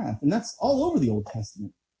God's wrath. And that's all over the Old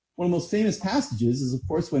Testament. One of the most famous passages is, of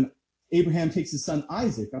course, when Abraham takes his son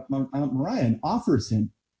Isaac up Mount Moriah and offers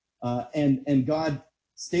him, and God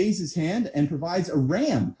stays his hand and provides a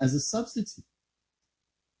ram as a substitute.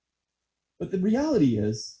 But the reality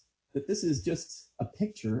is that this is just a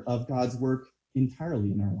picture of God's work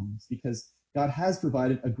entirely in our lives, because God has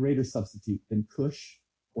provided a greater substitute than Cush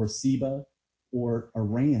or Seba or a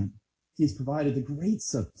ram. He has provided the great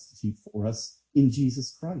substitute for us in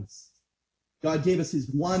Jesus Christ. God gave us his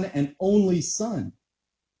one and only Son.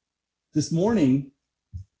 This morning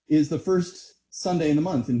is the first Sunday in the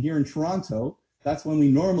month, and here in Toronto, that's when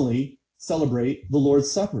we normally celebrate the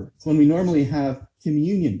Lord's Supper. It's when we normally have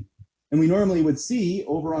communion. And we normally would see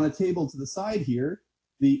over on a table to the side here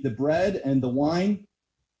the bread and the wine,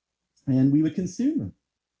 and we would consume them.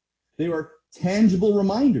 They were tangible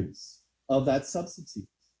reminders of that substitute.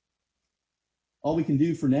 All we can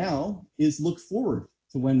do for now is look forward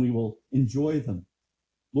to when we will enjoy them.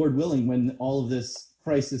 Lord willing, when all of this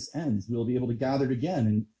crisis ends, we'll be able to gather again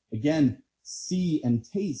and again see and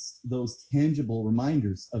taste those tangible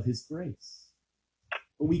reminders of his grace.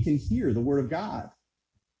 But we can hear the word of God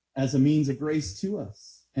as a means of grace to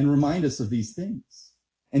us and remind us of these things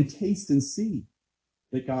and taste and see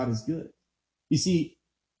that God is good. You see,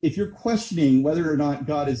 if you're questioning whether or not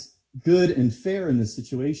God is good and fair in this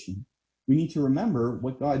situation, we need to remember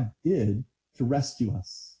what God did to rescue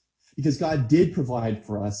us. Because God did provide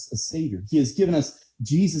for us a Savior. He has given us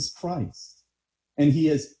Jesus Christ. And he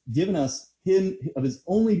has given us him of his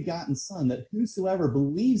only begotten Son, that whosoever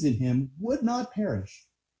believes in him would not perish,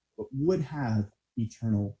 but would have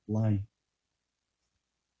eternal life.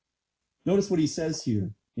 Notice what he says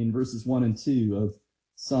here in verses 1 and 2 of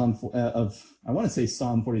I want to say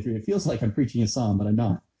Psalm 43. It feels like I'm preaching a psalm, but I'm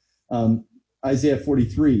not. Isaiah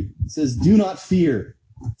 43. It says, "Do not fear,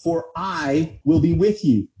 for I will be with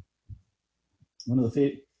you." One of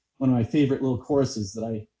my favorite little choruses that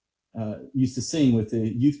I used to sing with the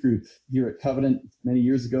youth group here at Covenant many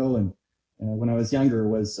years ago, and when I was younger,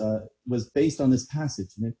 was based on this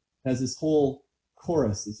passage, and it has this whole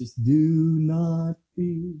chorus. It's just, "Do not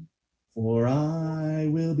fear, for I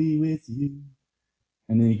will be with you."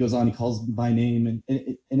 And then he goes on, he calls me by name, and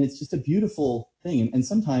it's just a beautiful thing. And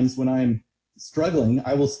sometimes when I'm struggling,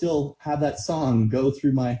 I will still have that song go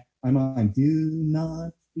through my mind. Do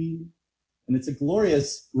not fear. And it's a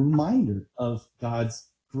glorious reminder of God's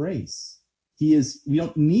grace. We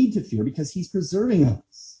don't need to fear because he's preserving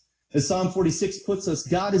us. As Psalm 46 puts us,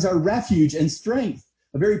 God is our refuge and strength,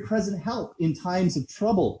 a very present help in times of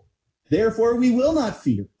trouble. Therefore we will not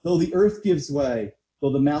fear, though the earth gives way,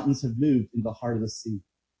 though the mountains have moved into the heart of the sea.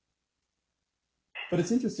 But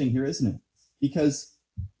it's interesting here, isn't it? Because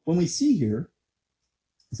when we see here,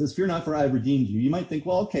 it says, fear not, for I have redeemed you. You might think,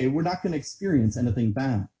 well, okay, we're not going to experience anything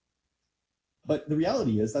bad. But the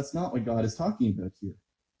reality is that's not what God is talking about here,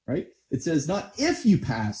 right? It says, not if you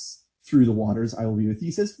pass through the waters, I will be with you.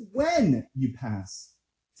 He says, when you pass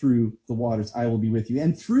through the waters, I will be with you.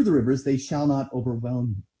 And through the rivers, they shall not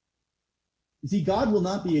overwhelm you. You see, God will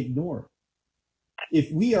not be ignored.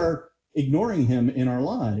 If we are ignoring him in our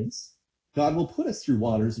lives, God will put us through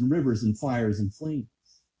waters and rivers and fires and flames.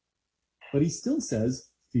 But he still says,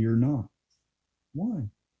 fear not. Why?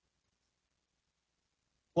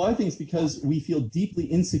 Well, I think it's because we feel deeply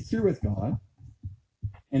insecure with God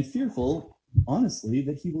and fearful, honestly,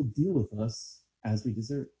 that he will deal with us as we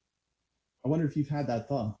deserve. I wonder if you've had that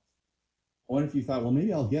thought. I wonder if you thought, well,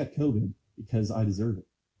 maybe I'll get COVID because I deserve it.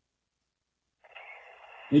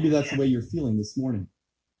 Maybe that's the way you're feeling this morning.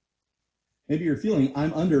 Maybe you're feeling,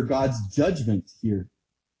 I'm under God's judgment here.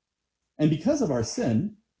 And because of our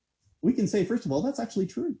sin, we can say, first of all, that's actually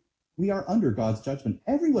true. We are under God's judgment.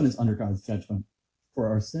 Everyone is under God's judgment for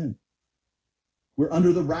our sin. We're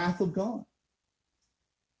under the wrath of God.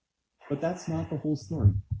 But that's not the whole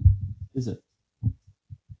story, is it?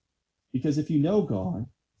 Because if you know God,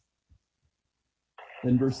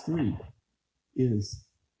 then verse 3 is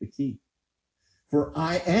the key. For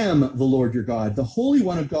I am the Lord your God, the Holy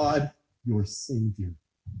One of God, your Savior.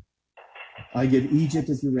 I give Egypt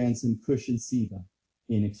as your ransom, Cush and Seba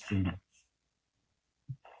in exchange.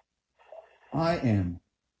 I am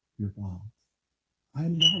your God. I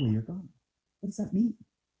am Yahweh, your God. What does that mean?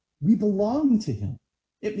 We belong to him.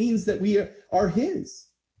 It means that we are his.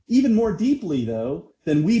 Even more deeply, though,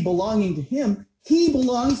 than we belonging to him, he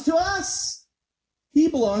belongs to us. He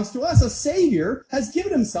belongs to us. A Savior has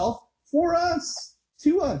given himself for us,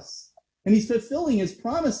 to us. And he's fulfilling his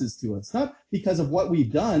promises to us, not because of what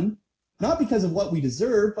we've done, not because of what we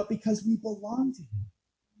deserve, but because we belong to him.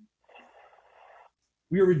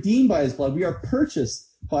 We are redeemed by his blood. We are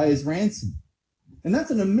purchased by his ransom. And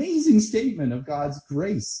that's an amazing statement of God's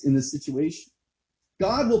grace in this situation.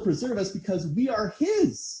 God will preserve us because we are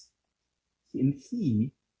his, and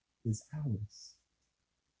he is ours.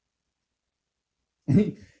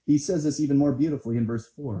 And he says this even more beautifully in verse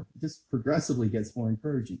 4. It just progressively gets more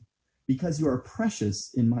encouraging. Because you are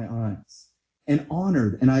precious in my eyes and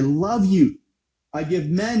honored, and I love you. I give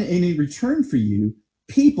men in return for you,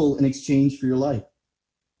 people in exchange for your life.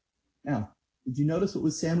 Now, did you notice what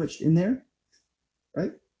was sandwiched in there?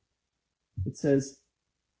 Right? It says,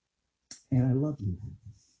 and I love you.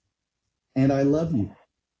 And I love you.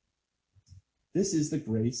 This is the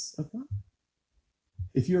grace of God.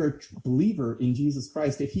 If you're a believer in Jesus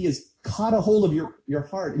Christ, if he has caught a hold of your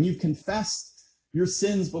heart and you've confessed your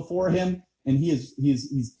sins before him and he's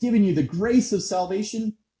given you the grace of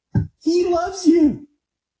salvation, he loves you.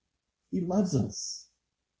 He loves us.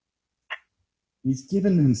 He's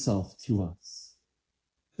given himself to us.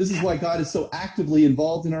 This is why God is so actively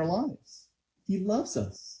involved in our lives. He loves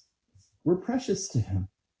us. We're precious to him.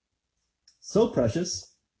 So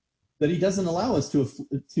precious that he doesn't allow us to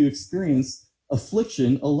experience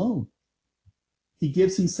affliction alone. He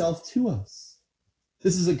gives himself to us.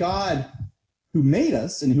 This is a God who made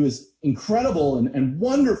us and who is incredible and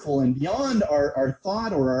wonderful and beyond our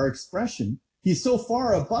thought or our expression. He's so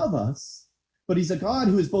far above us, but he's a God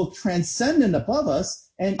who is both transcendent above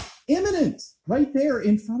us and immanent right there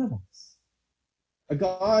in front of us. A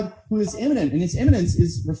God who is immanent, and his immanence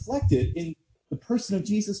is reflected in the person of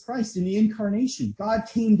Jesus Christ in the incarnation. God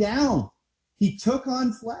came down. He took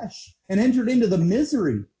on flesh and entered into the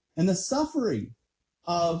misery and the suffering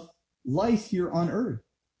of life here on earth.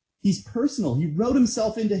 He's personal. He wrote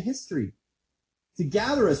himself into history to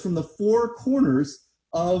gather us from the four corners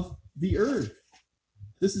of the earth.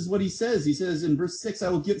 This is what he says. He says in verse 6, I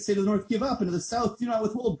will say to the north, give up, and to the south, do not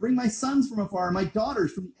withhold. Bring my sons from afar, and my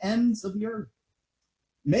daughters from the ends of the earth.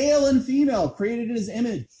 Male and female, created in his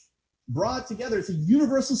image, brought together. It's a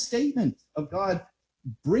universal statement of God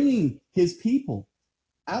bringing his people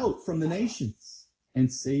out from the nations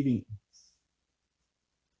and saving us.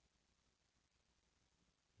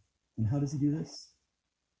 And how does he do this?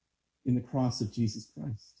 In the cross of Jesus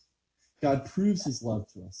Christ. God proves his love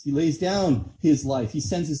to us. He lays down his life. He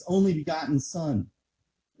sends his only begotten Son.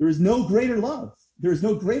 There is no greater love. There is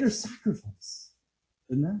no greater sacrifice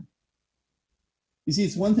than that. You see,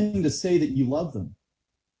 it's one thing to say that you love them,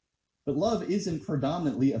 but love isn't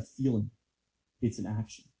predominantly a feeling. It's an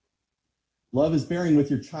action. Love is bearing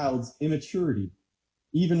with your child's immaturity,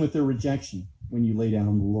 even with their rejection when you lay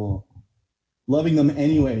down the law. Loving them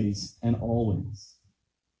anyways and always.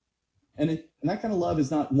 And that kind of love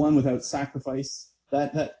is not one without sacrifice.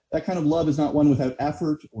 That kind of love is not one without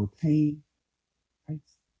effort or pain. Right?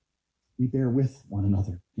 We bear with one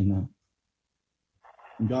another in that.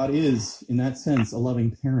 And God is, in that sense, a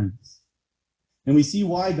loving parent. And we see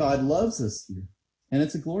why God loves us here. And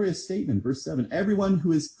it's a glorious statement. Verse 7, everyone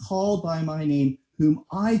who is called by my name, whom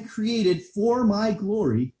I created for my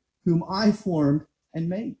glory, whom I formed and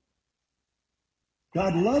made.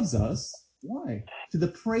 God loves us. Why? To the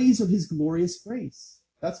praise of his glorious grace.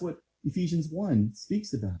 That's what Ephesians 1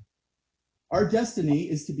 speaks about. Our destiny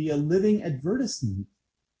is to be a living advertisement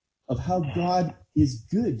of how God is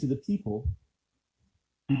good to the people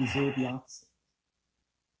who deserve the opposite.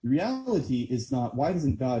 The reality is not, why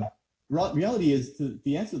doesn't God, reality is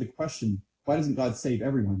the answer to the question, why doesn't God save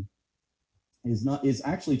everyone, is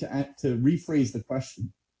actually to rephrase the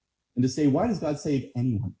question and to say, why does God save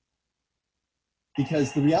anyone?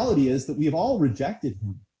 Because the reality is that we have all rejected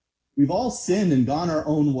him. We've all sinned and gone our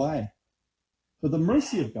own way. But the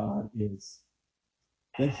mercy of God is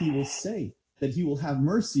that he will save, that he will have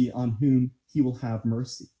mercy on whom he will have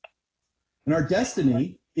mercy. And our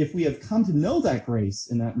destiny, if we have come to know that grace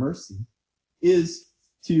and that mercy, is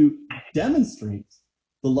to demonstrate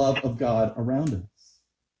the love of God around us.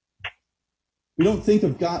 We don't think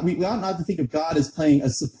of God, we ought not to think of God as playing a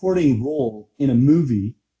supporting role in a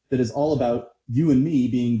movie that is all about you and me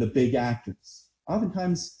being the big actors.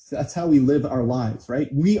 Oftentimes, that's how we live our lives, right?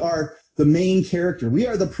 We are the main character. We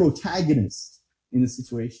are the protagonist in the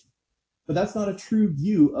situation. But that's not a true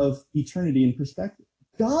view of eternity in perspective.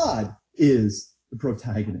 God is the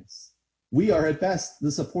protagonist. We are at best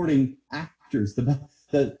the supporting actors,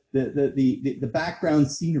 the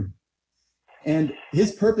background scenery. And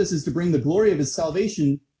his purpose is to bring the glory of his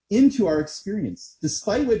salvation into our experience.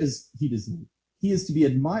 Despite what he deserves, he is to be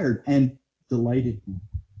admired and delighted in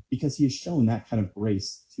because he has shown that kind of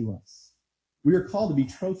grace to us. We are called to be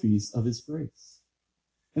trophies of his grace.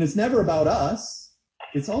 And it's never about us.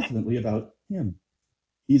 It's ultimately about him.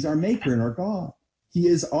 He's our maker and our God. He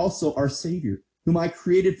is also our Savior, whom I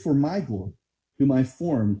created for my glory, whom I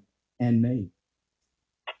formed and made.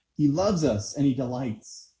 He loves us and he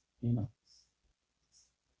delights in us.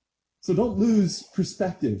 So don't lose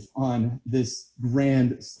perspective on this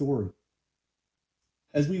grand story.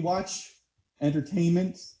 As we watch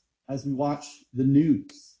entertainment, as we watch the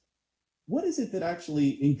news, what is it that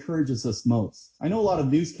actually encourages us most? I know a lot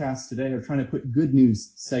of newscasts today are trying to put good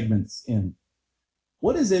news segments in.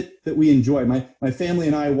 What is it that we enjoy? My family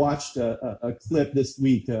and I watched a clip this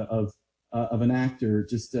week of an actor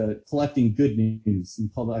just collecting good news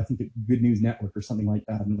and called, I think, Good News Network or something like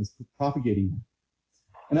that, and was propagating that.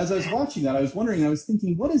 And as I was watching that, I was wondering, I was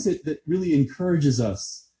thinking, what is it that really encourages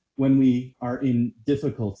us when we are in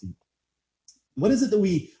difficulty? What is it that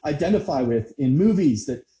we identify with in movies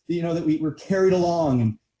that we're carried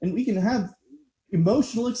along and we can have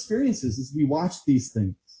emotional experiences as we watch these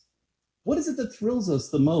things? What is it that thrills us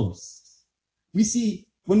the most?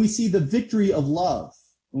 When we see the victory of love,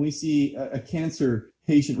 when we see a cancer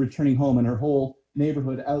patient returning home and her whole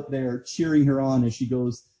neighborhood out there cheering her on as she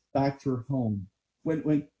goes back to her home.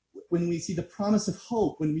 When we see the promise of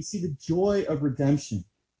hope, when we see the joy of redemption,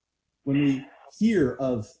 when we hear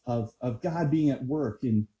of God being at work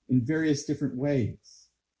in various different ways.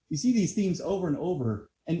 You see these themes over and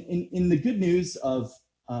over. And in the good news of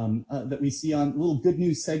that we see on little good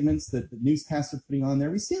news segments that the newscasts are putting on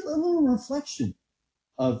there, we see a little reflection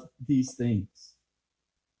of these things.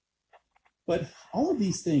 But all of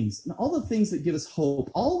these things, and all the things that give us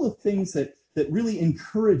hope, all the things that really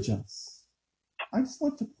encourage us, I just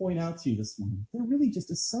want to point out to you this morning, they're really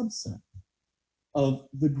just a subset of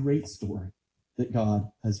the great story that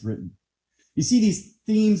God has written. You see these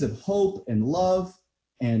themes of hope and love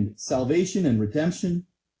and salvation and redemption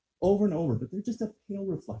over and over, but they're just a pale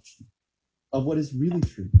reflection of what is really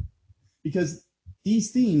true. Because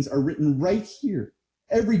these themes are written right here.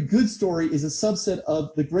 Every good story is a subset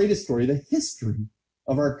of the greatest story, the history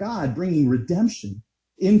of our God bringing redemption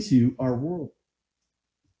into our world.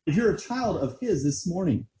 If you're a child of his this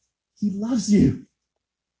morning, he loves you.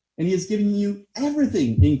 And he has given you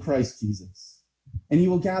everything in Christ Jesus. And he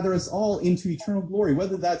will gather us all into eternal glory,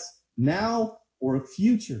 whether that's now or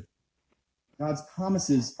future. God's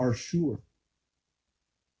promises are sure.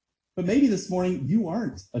 But maybe this morning you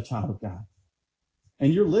aren't a child of God.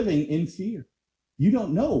 And you're living in fear. You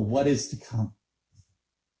don't know what is to come.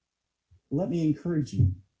 Let me encourage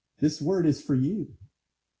you. This word is for you.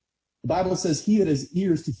 The Bible says, he that has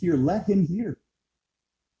ears to hear, let him hear.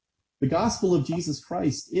 The gospel of Jesus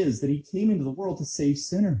Christ is that he came into the world to save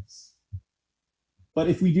sinners. But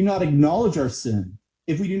if we do not acknowledge our sin,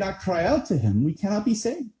 if we do not cry out to him, we cannot be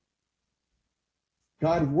saved.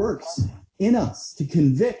 God works in us to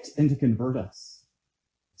convict and to convert us.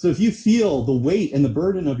 So if you feel the weight and the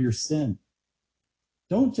burden of your sin,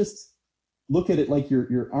 don't just look at it like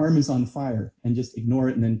your arm is on fire and just ignore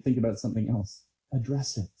it and then think about something else.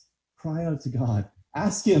 Address it. Cry out to God.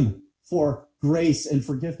 Ask him for grace and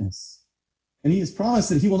forgiveness. And he has promised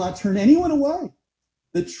that he will not turn anyone away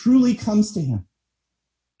that truly comes to him.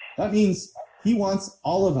 That means he wants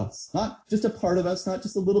all of us, not just a part of us, not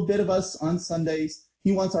just a little bit of us on Sundays.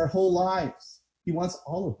 He wants our whole lives. He wants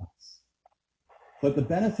all of us. But the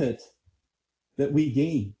benefit that we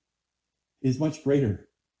gain is much greater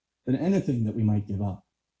than anything that we might give up.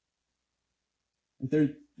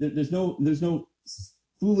 There's no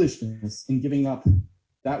foolishness in giving up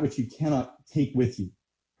that which you cannot take with you,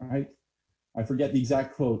 right? I forget the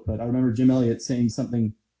exact quote, but I remember Jim Elliot saying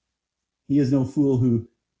something. He is no fool who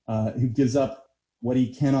gives up what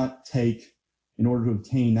he cannot take in order to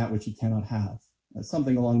obtain that which he cannot have.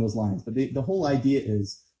 Something along those lines. But the whole idea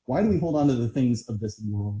is, why do we hold on to the things of this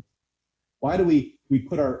world? Why do we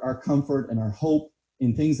put our comfort and our hope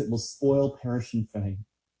in things that will spoil, perish, and fade?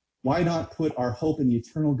 Why not put our hope in the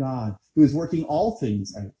eternal God who is working all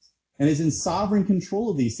things out and is in sovereign control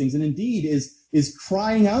of these things, and indeed is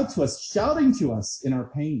crying out to us, shouting to us in our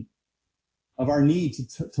pain of our need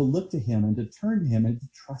to look to him and to turn to him and to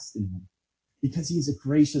trust in him, because he is a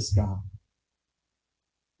gracious God.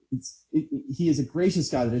 He is a gracious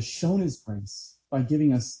God that has shown his grace by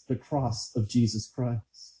giving us the cross of Jesus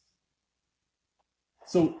Christ.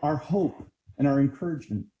 So our hope and our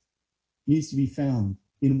encouragement needs to be found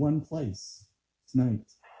in one place tonight,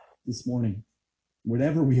 this morning,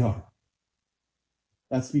 wherever we are.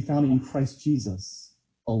 That's to be found in Christ Jesus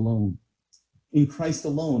alone. In Christ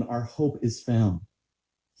alone, our hope is found.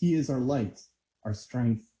 He is our light, our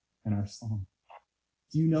strength, and our song.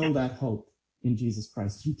 Do you know that hope in Jesus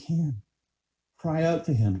Christ? You can. Cry out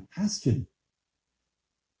to him. Ask him.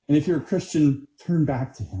 And if you're a Christian, turn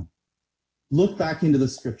back to him. Look back into the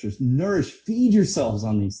scriptures. Nourish, feed yourselves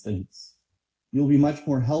on these things. You'll be much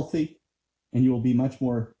more healthy, and you will be much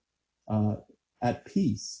more at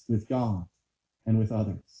peace with God and with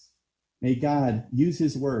others. May God use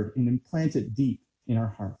his word and implant it deep in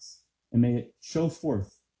our hearts, and may it show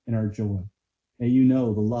forth in our joy. May you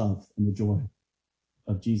know the love and the joy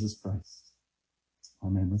of Jesus Christ.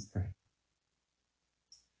 Amen. Let's pray.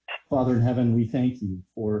 Father in heaven, we thank you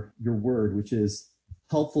for your word, which is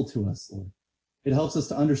helpful to us, Lord. It helps us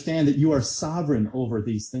to understand that you are sovereign over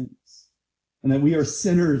these things, and that we are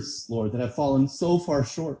sinners, Lord, that have fallen so far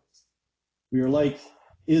short. We are like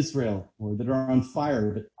Israel, Lord, that are on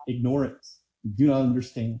fire but ignore it, do not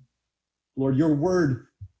understand. Lord, your word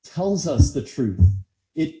tells us the truth.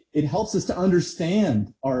 It helps us to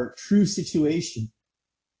understand our true situation.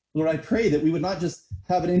 Lord, I pray that we would not just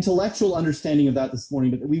have an intellectual understanding of that this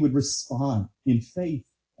morning, but that we would respond in faith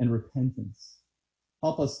and repentance.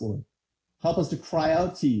 Help us, Lord. Help us to cry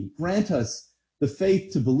out to you. Grant us the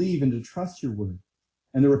faith to believe and to trust your word,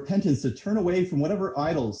 and the repentance to turn away from whatever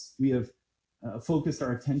idols we have focused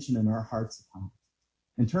our attention and our hearts upon,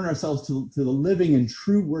 and turn ourselves to the living and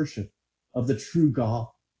true worship of the true God.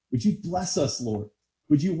 Would you bless us, Lord?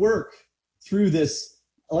 Would you work through this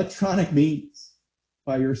electronic means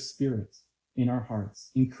by your Spirit in our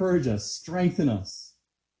hearts? Encourage us, strengthen us,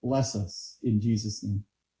 bless us in Jesus' name.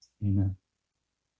 Amen.